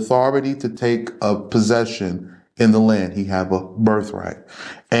given authority to take a possession in the land. He had a birthright,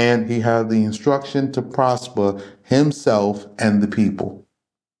 and he had the instruction to prosper himself and the people.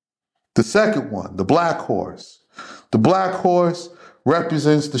 The second one, the black horse. The black horse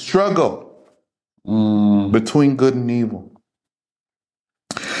represents the struggle between good and evil.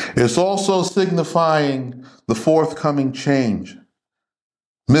 It's also signifying the forthcoming change.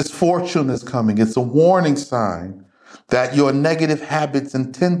 Misfortune is coming. It's a warning sign that your negative habits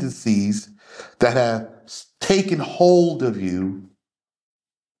and tendencies that have taken hold of you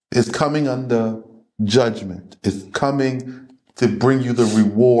is coming under judgment. It's coming to bring you the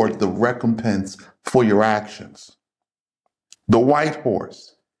reward, the recompense for your actions. The white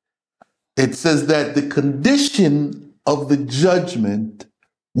horse. It says that the condition of the judgment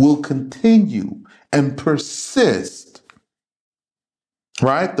will continue and persist,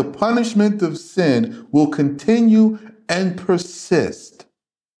 right? The punishment of sin will continue and persist.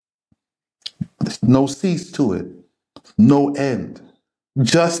 There's no cease to it, no end.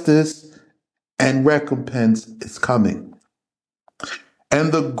 Justice and recompense is coming.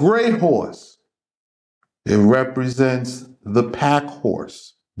 And the gray horse, it represents the pack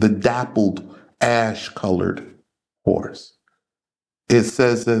horse, the dappled ash colored horse. It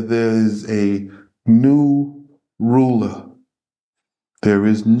says that there is a new ruler. There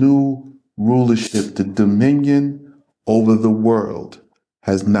is new rulership. The dominion over the world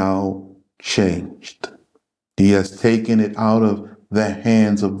has now changed. He has taken it out of the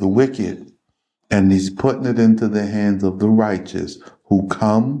hands of the wicked, and he's putting it into the hands of the righteous who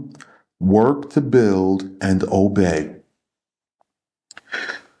come, work to build, and obey.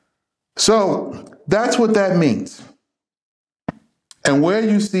 So that's what that means. And where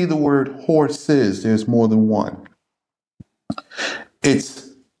you see the word horses, there's more than one.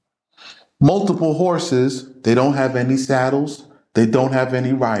 It's multiple horses. They don't have any saddles. They don't have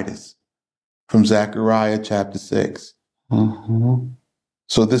any riders. From Zechariah chapter 6. Mm-hmm.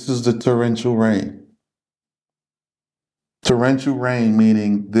 So this is the torrential rain. Torrential rain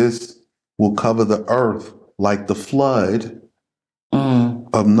meaning this will cover the earth like the flood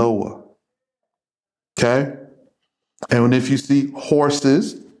of Noah. Okay? And if you see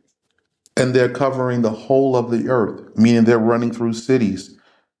horses and they're covering the whole of the earth, meaning they're running through cities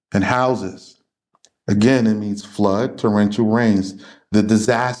and houses, again, it means flood, torrential rains. The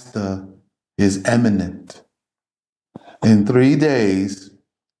disaster is imminent. In 3 days,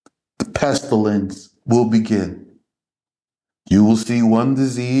 the pestilence will begin. You will see one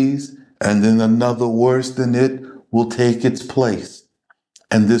disease, and then another worse than it will take its place.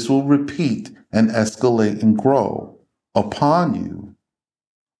 And this will repeat and escalate and grow upon you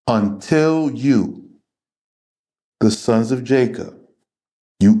until you, the sons of Jacob,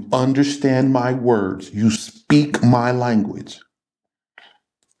 you understand my words, you speak my language.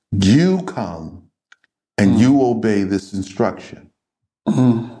 You come and you obey this instruction.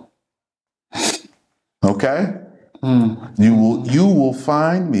 Okay? You will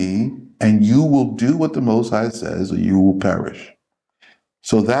find me and you will do what the Most High says, or you will perish.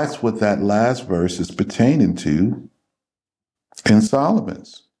 So that's what that last verse is pertaining to in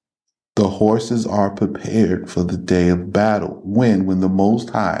Solomon's. The horses are prepared for the day of battle. When the Most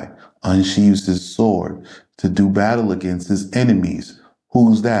High unsheathes his sword to do battle against his enemies.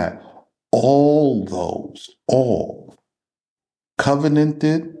 Who's that? All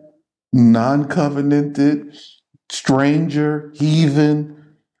covenanted, non-covenanted, stranger, heathen,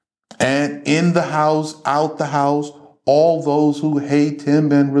 and in the house, out the house, all those who hate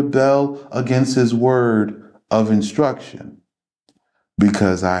him and rebel against his word of instruction.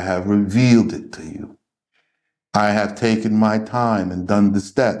 because I have revealed it to you. I have taken my time and done the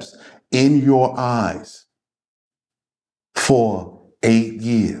steps in your eyes for 8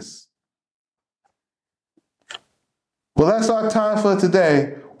 years. Well, that's our time for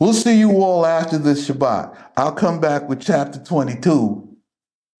today. We'll see you all after the Shabbat. I'll come back with chapter 22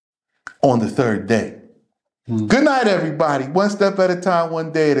 on the third day. Good night, everybody. One step at a time,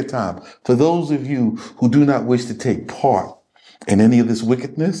 one day at a time. For those of you who do not wish to take part in any of this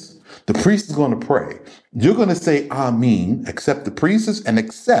wickedness, the priest is going to pray. You're going to say Amen, accept the priest's and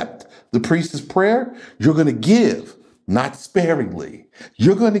accept the priest's prayer. You're going to give, not sparingly.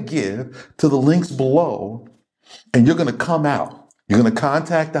 You're going to give to the links below, and you're going to come out. You're going to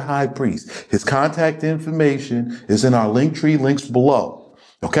contact the high priest. His contact information is in our link tree links below.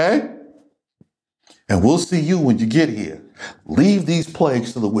 Okay? And we'll see you when you get here. Leave these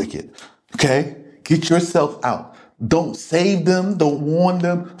plagues to the wicked. Okay? Get yourself out. Don't save them. Don't warn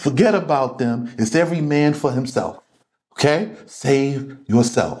them. Forget about them. It's every man for himself. Okay? Save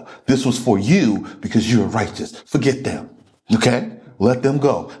yourself. This was for you because you are righteous. Forget them. Okay? Let them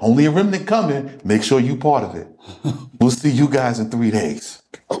go. Only a remnant coming. Make sure you part of it. We'll see you guys in 3 days.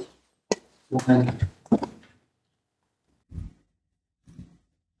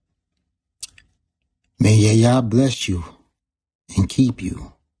 May Yah bless you and keep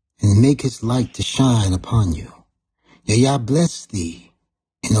you and make his light to shine upon you. Yah bless thee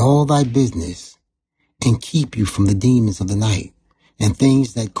in all thy business and keep you from the demons of the night and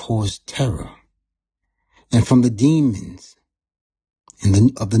things that cause terror, and from the demons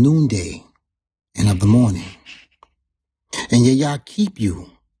of the noonday and of the morning. And Yah keep you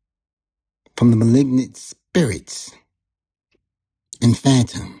from the malignant spirits and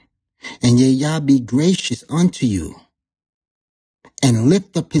phantom. And Yah be gracious unto you and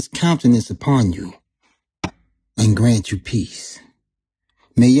lift up his countenance upon you and grant you peace.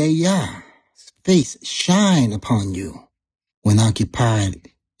 May Yah's face shine upon you when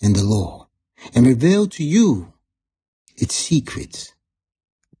occupied in the Lord, and reveal to you its secrets,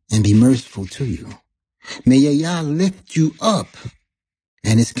 and be merciful to you. May Yah lift you up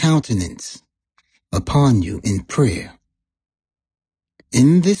and his countenance upon you in prayer.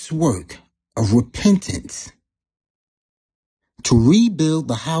 In this work of repentance, to rebuild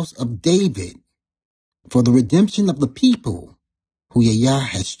the house of David for the redemption of the people who Yah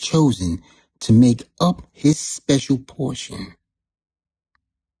has chosen to make up his special portion,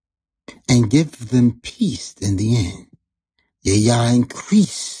 and give them peace in the end. Yah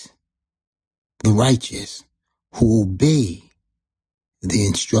increase the righteous who obey the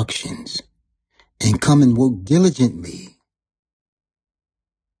instructions and come and work diligently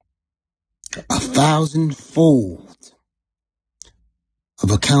 1,000-fold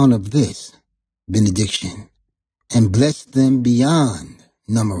of account of this benediction, and bless them beyond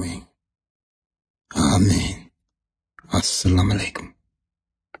numbering. Amen. Assalamu alaikum.